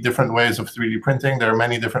many different ways of 3D printing. There are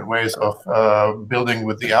many different ways of building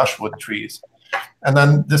with the ashwood trees. And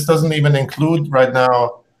then this doesn't even include right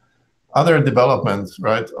now other developments,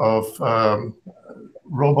 right, of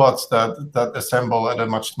robots that assemble at a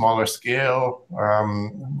much smaller scale,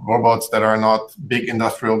 robots that are not big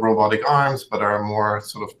industrial robotic arms, but are more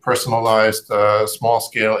sort of personalized,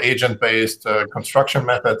 small-scale, agent-based construction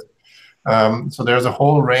methods. So there's a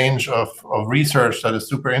whole range of research that is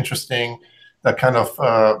super interesting that kind of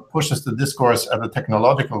pushes the discourse at a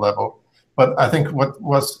technological level. But I think what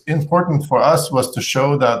was important for us was to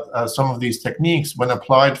show that some of these techniques, when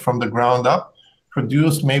applied from the ground up,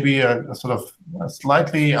 produce maybe a sort of a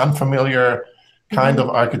slightly unfamiliar kind of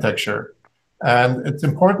architecture. And it's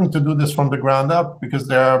important to do this from the ground up because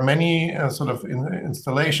there are many sort of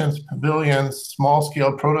installations, pavilions,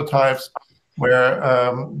 small-scale prototypes where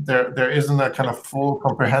there isn't a kind of full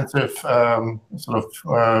comprehensive sort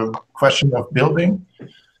of question of building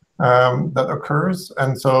that occurs.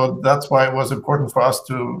 And so that's why it was important for us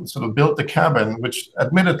to sort of build the cabin, which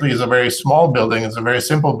admittedly is a very small building. It's a very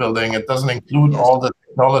simple building. It doesn't include all the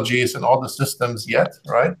technologies and all the systems yet,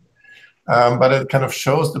 right? But it kind of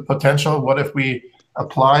shows the potential. What if we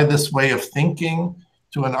apply this way of thinking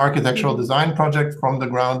to an architectural design project from the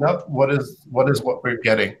ground up? What is what we're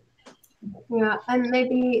getting? Yeah, and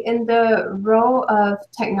maybe in the role of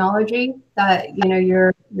technology that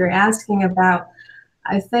you're asking about,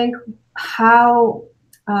 I think how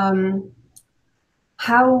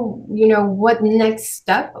what next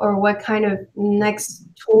step or what kind of next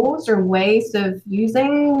tools or ways of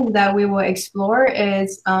using that we will explore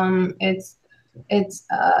is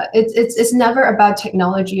it's never about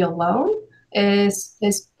technology alone. Is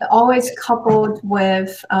always coupled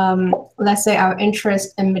with let's say our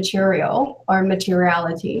interest in material or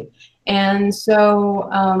materiality, and so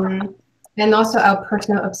and also our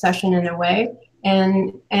personal obsession in a way.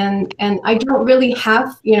 And I don't really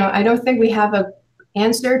have, I don't think we have a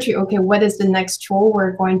answer to, okay, what is the next tool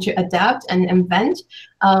we're going to adapt and invent.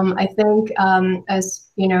 I think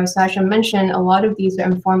as Sasha mentioned, a lot of these are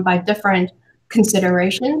informed by different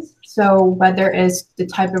considerations. So whether it's the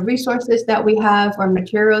type of resources that we have or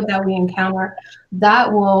material that we encounter, that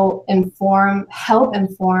will help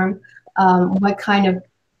inform what kind of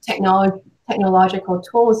technological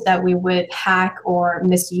tools that we would hack or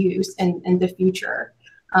misuse in the future.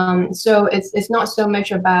 So it's not so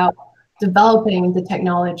much about developing the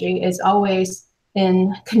technology, it's always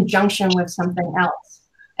in conjunction with something else.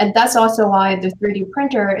 And that's also why the 3D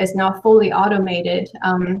printer is now fully automated.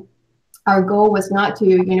 Our goal was not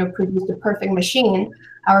to produce the perfect machine.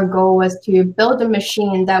 Our goal was to build a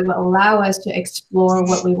machine that would allow us to explore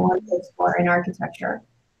what we want to explore in architecture.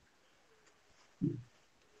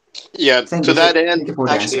 Yeah, to that end,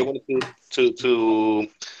 actually, I wanted to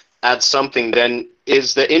add something then.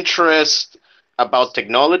 Is the interest about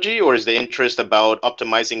technology or is the interest about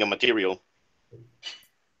optimizing a material?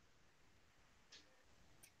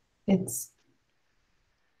 I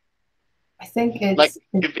think it's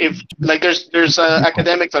like if there's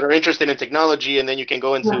academics that are interested in technology, and then you can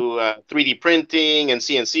go into 3D printing and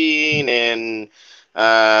CNCing and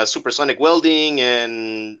supersonic welding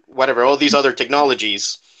and whatever, all these other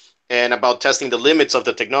technologies, and about testing the limits of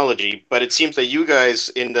the technology. But it seems that you guys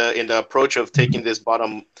in the approach of taking this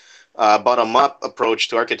bottom up approach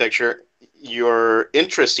to architecture, your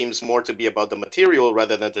interest seems more to be about the material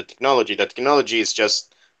rather than the technology. The technology is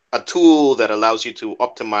just a tool that allows you to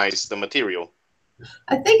optimize the material.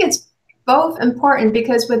 I think it's both important,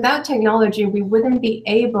 because without technology, we wouldn't be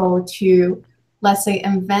able to, let's say,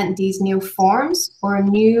 invent these new forms or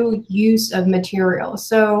new use of material.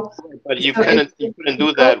 So, but you couldn't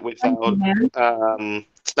do that without,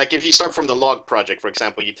 like if you start from the log project, for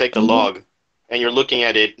example, you take the log and you're looking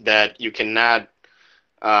at it that you cannot,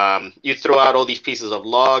 you throw out all these pieces of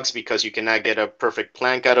logs because you cannot get a perfect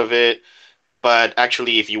plank out of it. But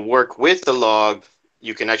actually, if you work with the log,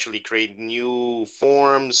 you can actually create new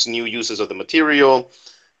forms, new uses of the material.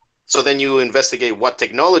 So then you investigate what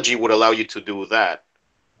technology would allow you to do that.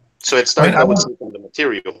 So it starts from the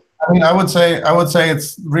material. I mean, I would say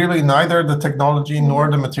it's really neither the technology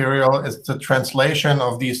nor the material. It's the translation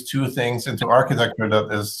of these two things into architecture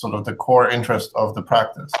that is sort of the core interest of the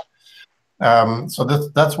practice. So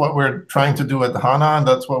that's what we're trying to do at HANA, and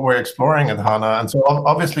that's what we're exploring at HANA. And so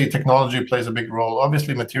obviously technology plays a big role.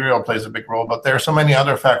 Obviously material plays a big role, but there are so many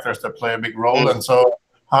other factors that play a big role. And so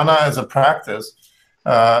HANA as a practice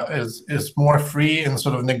is more free in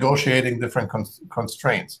sort of negotiating different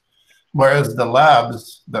constraints. Whereas the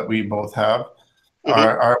labs that we both have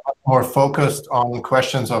are more focused on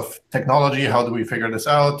questions of technology. How do we figure this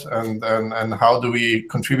out, and how do we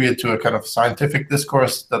contribute to a kind of scientific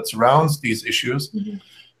discourse that surrounds these issues?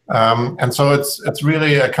 And so it's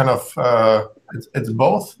really a kind of it's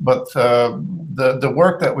both. But the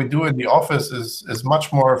work that we do in the office is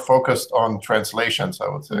much more focused on translations, I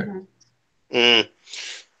would say.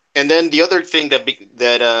 And then the other thing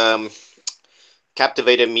that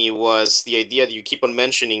captivated me was the idea that you keep on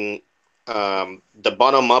mentioning. The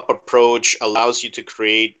bottom-up approach allows you to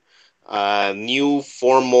create new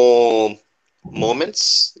formal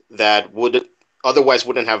moments that would otherwise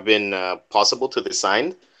wouldn't have been possible to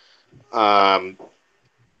design. But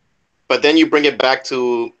then you bring it back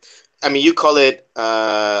to, I mean, you call it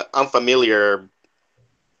unfamiliar,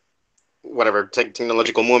 whatever,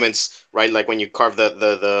 technological movements, right? Like when you carve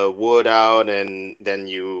the wood out and then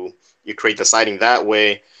you create the siding that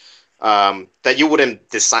way, that you wouldn't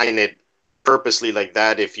design it purposely like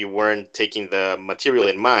that if you weren't taking the material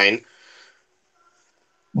in mind.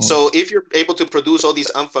 So if you're able to produce all these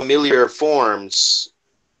unfamiliar forms,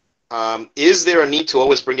 is there a need to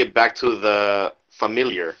always bring it back to the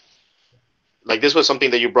familiar? Like this was something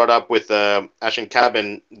that you brought up with the Ashen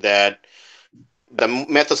cabin, that the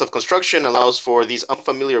methods of construction allows for these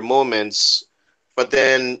unfamiliar moments, but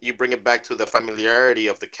then you bring it back to the familiarity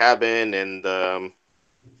of the cabin and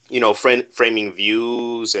framing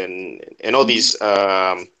views and all these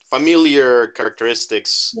familiar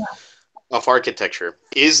characteristics of architecture.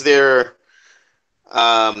 Is there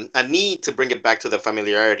a need to bring it back to the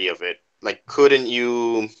familiarity of it? Like, couldn't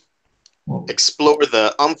you explore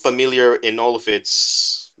the unfamiliar in all of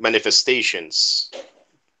its manifestations?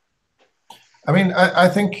 I mean, I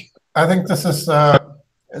think this is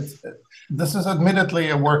this is admittedly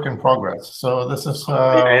a work in progress. So this is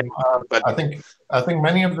I think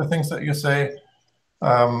many of the things that you say,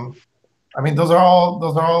 I mean, those are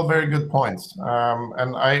all very good points,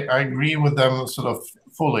 and I agree with them sort of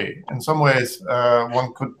fully. In some ways,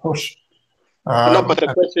 one could push. No, but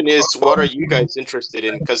the question is, what are you guys interested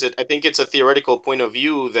in? Because I think it's a theoretical point of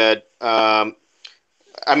view that,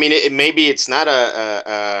 I mean, maybe it's not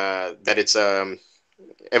that it's a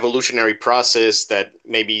evolutionary process, that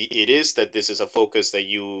maybe it is that this is a focus that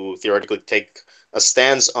you theoretically take a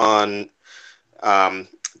stance on,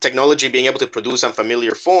 technology being able to produce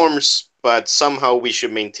unfamiliar forms, but somehow we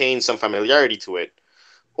should maintain some familiarity to it,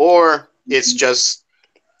 or it's just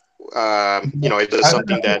it's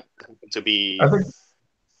something that to be. I think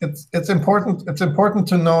it's important. It's important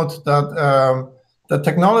to note that the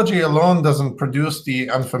technology alone doesn't produce the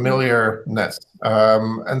unfamiliarness,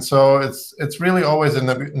 and so it's really always a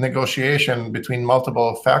negotiation between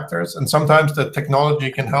multiple factors, and sometimes the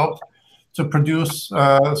technology can help to produce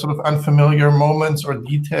sort of unfamiliar moments or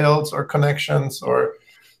details or connections or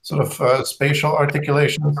sort of spatial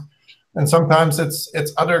articulations. And sometimes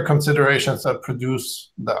it's other considerations that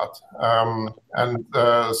produce that.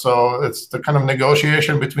 So it's the kind of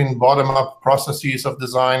negotiation between bottom-up processes of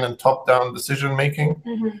design and top-down decision-making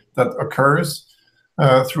that occurs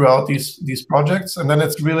throughout these projects. And then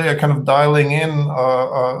it's really a kind of dialing in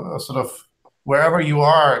sort of wherever you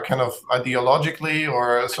are, kind of ideologically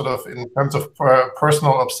or sort of in terms of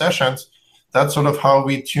personal obsessions. That's sort of how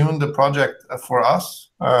we tune the project for us,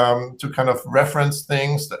 to kind of reference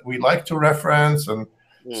things that we like to reference. And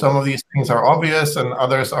some of these things are obvious and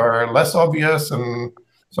others are less obvious. And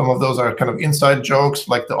some of those are kind of inside jokes,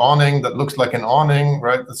 like the awning that looks like an awning,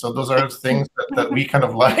 right? So those are things that we kind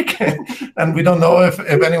of like. And we don't know if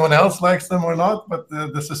anyone else likes them or not, but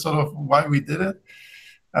this is sort of why we did it.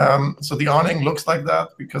 So the awning looks like that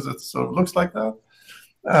because it sort of looks like that.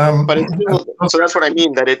 But it's still, so that's what I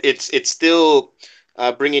mean, that it's still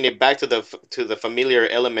bringing it back to the familiar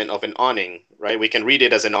element of an awning, right? We can read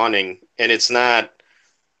it as an awning, and it's not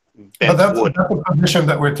bent wood. That's a position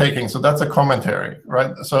that we're taking. So that's a commentary,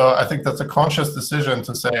 right? So I think that's a conscious decision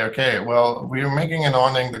to say, okay, well, we're making an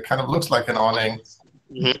awning that kind of looks like an awning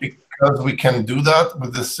because we can do that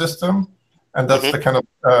with this system. And that's the kind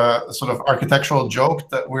of sort of architectural joke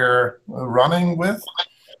that we're running with.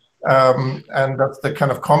 And that's the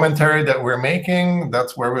kind of commentary that we're making.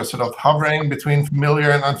 That's where we're sort of hovering between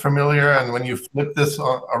familiar and unfamiliar. And when you flip this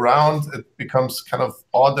around, it becomes kind of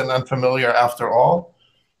odd and unfamiliar after all,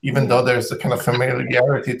 even though there's a kind of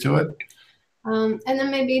familiarity to it. And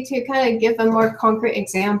then maybe to kind of give a more concrete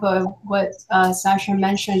example of what Sasha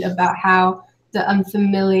mentioned about how the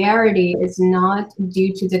unfamiliarity is not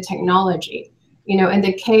due to the technology. You know, in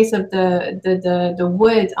the case of the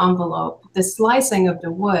wood envelope, the slicing of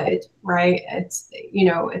the wood, right? It's, you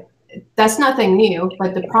know, that's nothing new,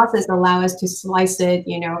 but the process allows us to slice it,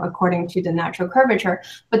 you know, according to the natural curvature.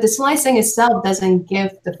 But the slicing itself doesn't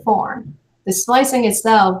give the form. The slicing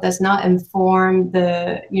itself does not inform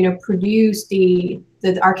the, you know, produce the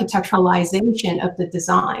architecturalization of the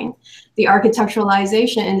design. The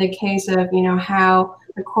architecturalization in the case of, you know, how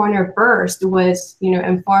the corner burst was, you know,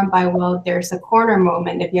 informed by, well, there's a corner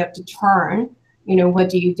moment. If you have to turn, you know, what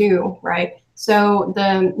do you do, right? So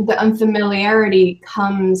the unfamiliarity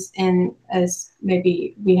comes in as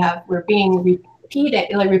maybe we're being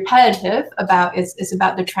repeated, like repetitive about, it's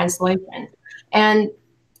about the translation. And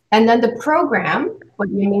then the program, what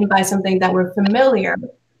you mean by something that we're familiar,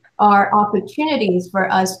 are opportunities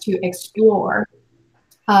for us to explore.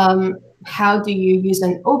 How do you use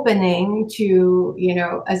an opening to, you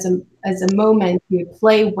know, as a moment to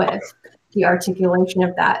play with the articulation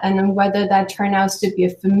of that, and then whether that turns out to be a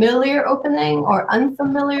familiar opening or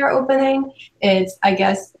unfamiliar opening, is, I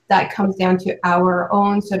guess, that comes down to our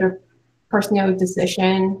own sort of personal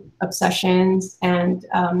decision, obsessions, and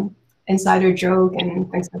insider joke and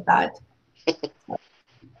things like that.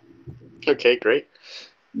 Okay, great.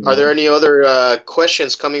 Are there any other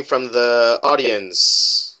questions coming from the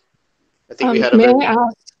audience? I think we had a may I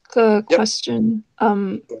ask a question?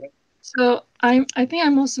 So I think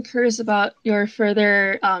I'm also curious about your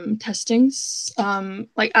further testings.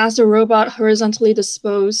 Like, as the robot horizontally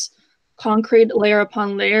dispose concrete layer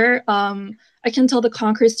upon layer, I can tell the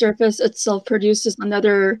concrete surface itself produces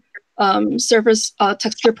another surface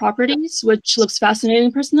texture properties, which looks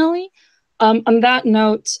fascinating personally. On that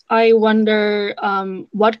note, I wonder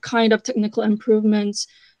what kind of technical improvements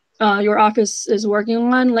your office is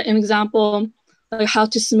working on. Like, an example, like how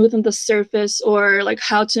to smoothen the surface, or like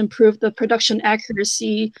how to improve the production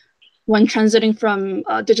accuracy when transiting from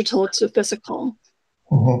digital to physical.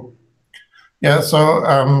 Mm-hmm. Yeah, so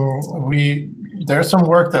there's some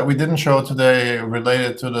work that we didn't show today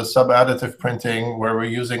related to the sub-additive printing, where we're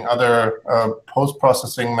using other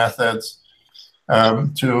post-processing methods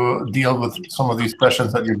to deal with some of these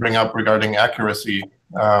questions that you bring up regarding accuracy.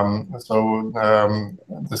 This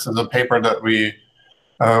is a paper that we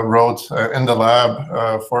wrote in the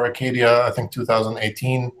lab for ACADIA, I think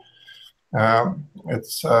 2018. It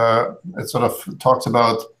sort of talks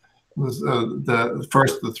about the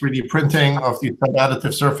 3D printing of these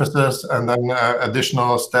sub-additive surfaces, and then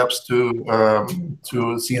additional steps to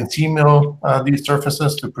CNC mill these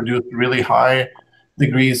surfaces to produce really high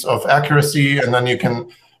degrees of accuracy, and then you can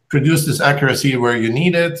produce this accuracy where you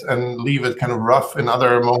need it and leave it kind of rough in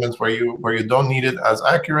other moments where you don't need it as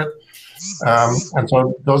accurate. And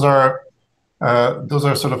so those are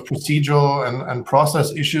sort of procedural and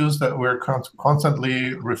process issues that we're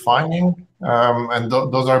constantly refining, and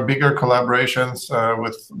those are bigger collaborations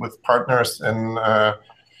with partners in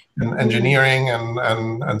engineering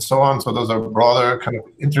and so on. So those are broader kind of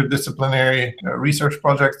interdisciplinary research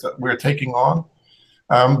projects that we're taking on.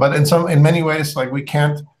 But in many ways, like, we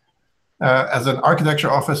can't, as an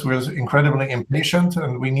architecture office, we're incredibly impatient,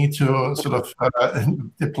 and we need to sort of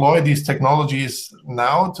deploy these technologies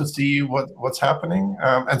now to see what's happening.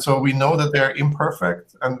 And so we know that they're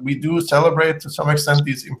imperfect, and we do celebrate to some extent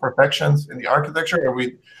these imperfections in the architecture, or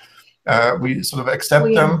we sort of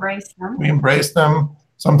accept them. We embrace them.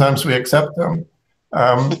 Sometimes we accept them.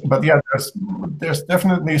 But yeah, there's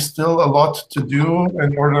definitely still a lot to do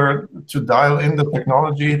in order to dial in the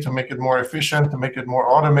technology, to make it more efficient, to make it more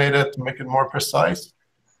automated, to make it more precise.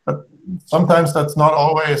 But sometimes that's not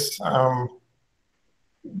always.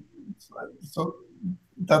 So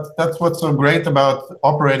that's what's so great about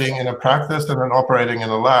operating in a practice and then operating in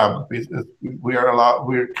a lab. We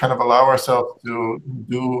kind of allow ourselves to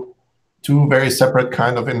do two very separate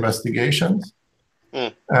kind of investigations.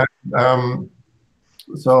 And,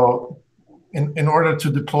 so in order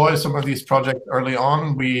to deploy some of these projects early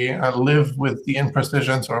on, we live with the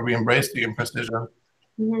imprecisions, or we embrace the imprecision.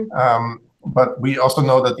 Mm-hmm. But we also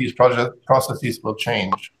know that these processes will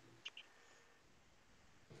change.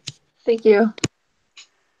 Thank you.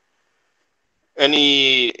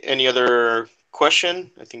 Any other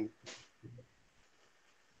question? I think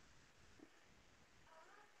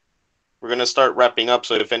we're going to start wrapping up.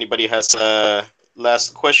 So if anybody has a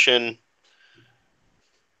last question,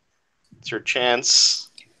 it's your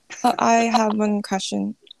chance. I have one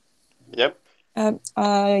question. Yep.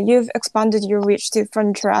 You've expanded your reach to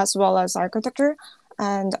furniture as well as architecture,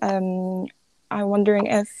 and I'm wondering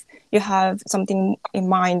if you have something in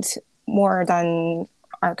mind more than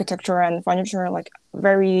architecture and furniture, like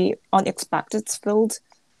very unexpected field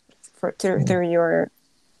through your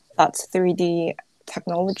that 3D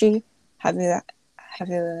technology. Have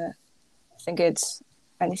you think it's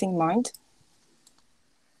anything in mind?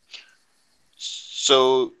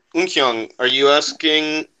 So, Eun-kyung, are you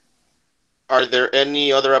asking, are there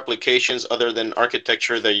any other applications other than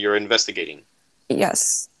architecture that you're investigating?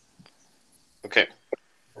 Yes. Okay.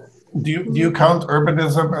 Do you count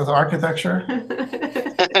urbanism as architecture?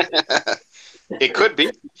 It could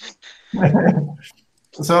be.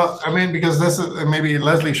 So, I mean, because this is, maybe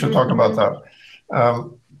Leslie should talk about that.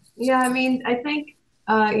 Yeah, I mean, I think,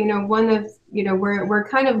 one of, we're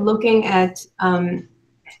kind of looking at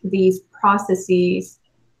these processes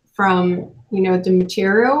from, the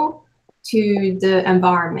material to the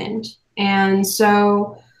environment. And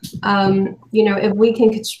so, if we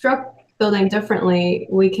can construct building differently,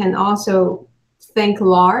 we can also think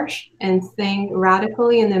large and think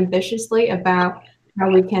radically and ambitiously about how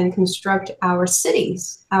we can construct our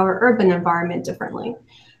cities, our urban environment differently.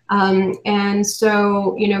 And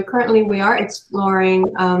so, currently we are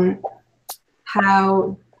exploring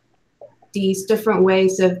how these different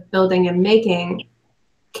ways of building and making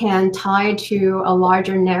can tie to a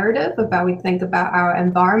larger narrative about we think about our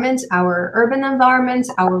environments, our urban environments,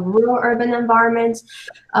 our rural urban environments.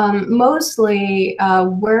 Mostly,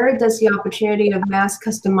 where does the opportunity of mass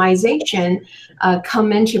customization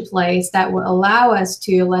come into place that will allow us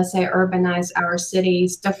to, let's say, urbanize our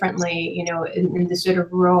cities differently, in the sort of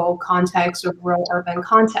rural context or rural urban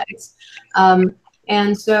context.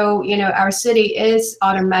 And so, our city is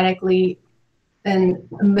automatically and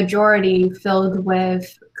a majority filled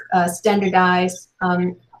with standardized,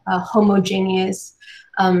 homogeneous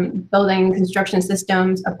building construction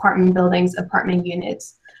systems, apartment buildings, apartment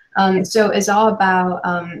units. So it's all about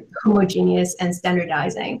homogeneous and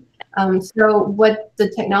standardizing. So what the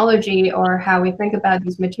technology or how we think about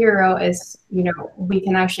these material is, we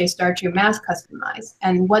can actually start to mass customize.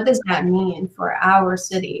 And what does that mean for our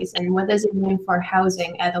cities? And what does it mean for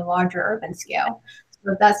housing at a larger urban scale?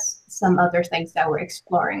 So that's some other things that we're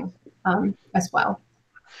exploring as well.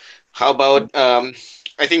 How about,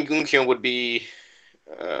 I think Eun-kyung would be,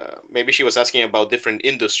 maybe she was asking about different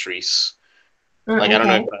industries. Like, okay. I don't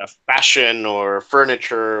know, fashion or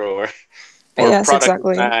furniture or yes, product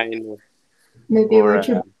exactly. design. Maybe we're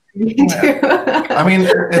too. I mean,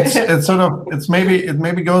 it's sort of, it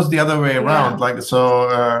maybe goes the other way around. Yeah. Like, so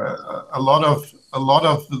a lot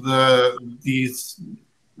of these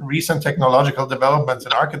recent technological developments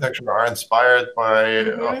in architecture are inspired by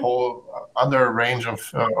a whole other range of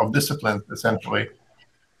disciplines, essentially,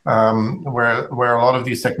 where a lot of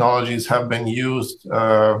these technologies have been used,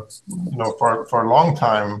 for a long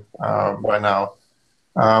time by now.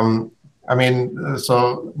 I mean,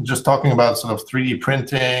 so just talking about sort of 3D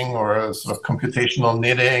printing or sort of computational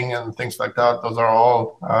knitting and things like that, those are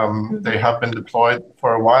all, they have been deployed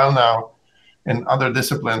for a while now in other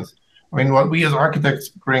disciplines. I mean, what we as architects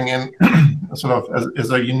bring in sort of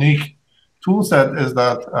as a unique tool set is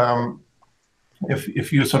that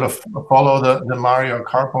if you sort of follow the Mario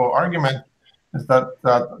Carpo argument, is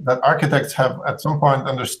that architects have at some point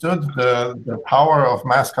understood the power of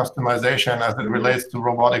mass customization as it relates to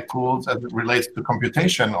robotic tools, as it relates to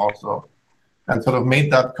computation also, and sort of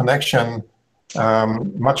made that connection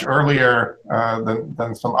much earlier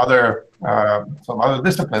than some other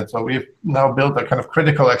disciplines. So we've now built a kind of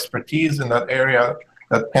critical expertise in that area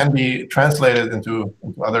that can be translated into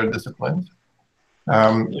other disciplines.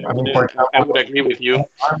 I mean, for example, I would agree with you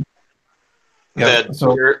that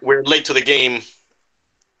we're late to the game.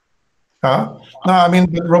 No, I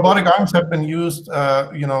mean, robotic arms have been used,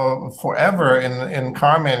 forever in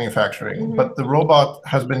car manufacturing, but the robot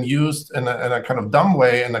has been used in a kind of dumb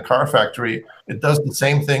way in a car factory. It does the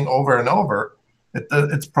same thing over and over.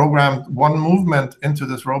 It's programmed one movement into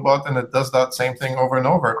this robot, and it does that same thing over and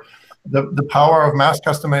over. The power of mass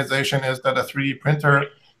customization is that a 3D printer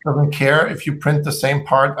doesn't care if you print the same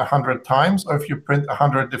part 100 times or if you print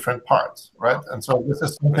 100 different parts, right? And so this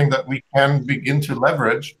is something that we can begin to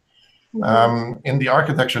leverage in the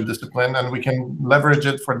architecture discipline, and we can leverage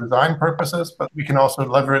it for design purposes, but we can also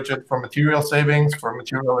leverage it for material savings, for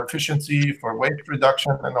material efficiency, for waste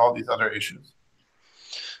reduction, and all these other issues.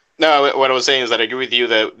 No, what I was saying is that I agree with you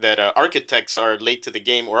that architects are late to the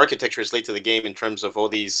game, or architecture is late to the game in terms of all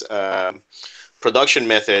these production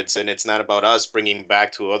methods, and it's not about us bringing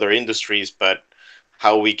back to other industries, but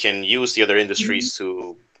how we can use the other industries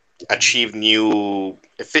to achieve new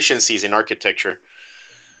efficiencies in architecture.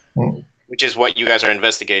 Which is what you guys are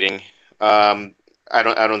investigating.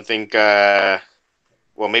 I don't think.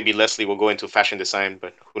 Well, maybe Leslie will go into fashion design,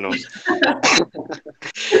 but who knows?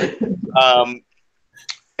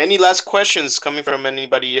 Any last questions coming from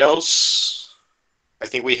anybody else? I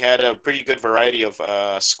think we had a pretty good variety of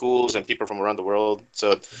schools and people from around the world.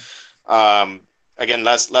 So again,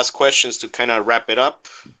 last questions to kind of wrap it up.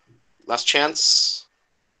 Last chance.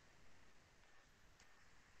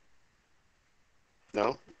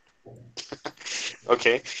 No?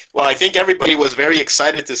 Okay. Well, I think everybody was very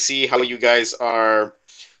excited to see how you guys are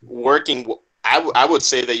working. I would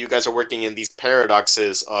say that you guys are working in these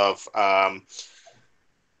paradoxes of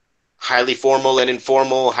highly formal and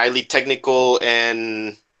informal, highly technical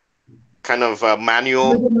and kind of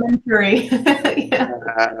manual. Momentary. Yeah.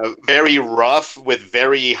 Very rough with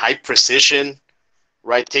very high precision,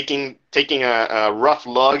 right? Taking a rough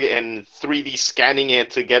log and 3D scanning it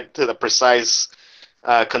to get to the precise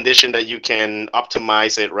condition that you can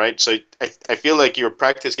optimize it, right? So I feel like your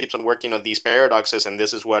practice keeps on working on these paradoxes, and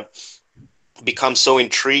this is what becomes so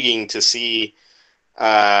intriguing to see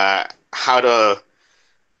how to,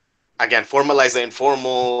 again, formalize the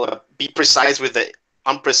informal, be precise with the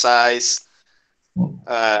imprecise,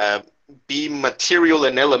 be material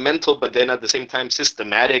and elemental, but then at the same time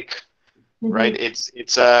systematic, right?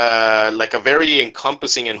 It's like a very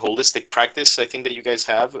encompassing and holistic practice, I think, that you guys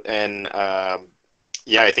have, and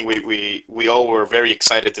yeah, I think we all were very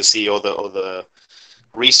excited to see all the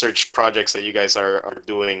research projects that you guys are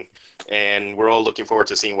doing, and we're all looking forward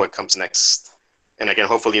to seeing what comes next. And again,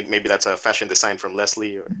 hopefully, maybe that's a fashion design from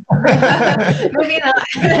Leslie. Or... Maybe not.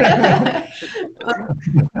 Well,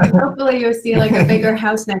 hopefully, you'll see like a bigger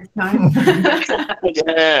house next time.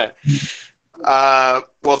 Yeah.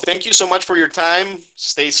 Well, thank you so much for your time.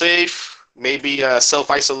 Stay safe. Maybe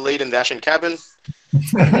self-isolate in the Ashen cabin.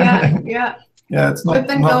 Yeah. Yeah, it's not,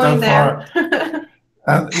 not that far.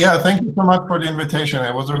 And yeah, thank you so much for the invitation.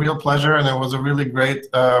 It was a real pleasure, and it was a really great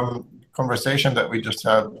conversation that we just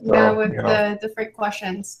had. Yeah, with the different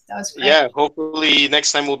questions. That was great. Yeah, hopefully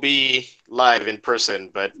next time we'll be live in person,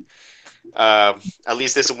 but at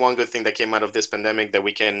least this is one good thing that came out of this pandemic, that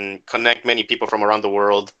we can connect many people from around the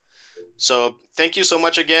world. So thank you so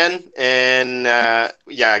much again. And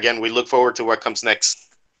yeah, again, we look forward to what comes next.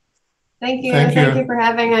 Thank you. Thank you for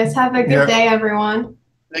having us. Have a good day, everyone.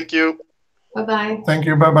 Thank you. Bye-bye. Thank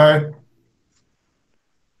you. Bye-bye.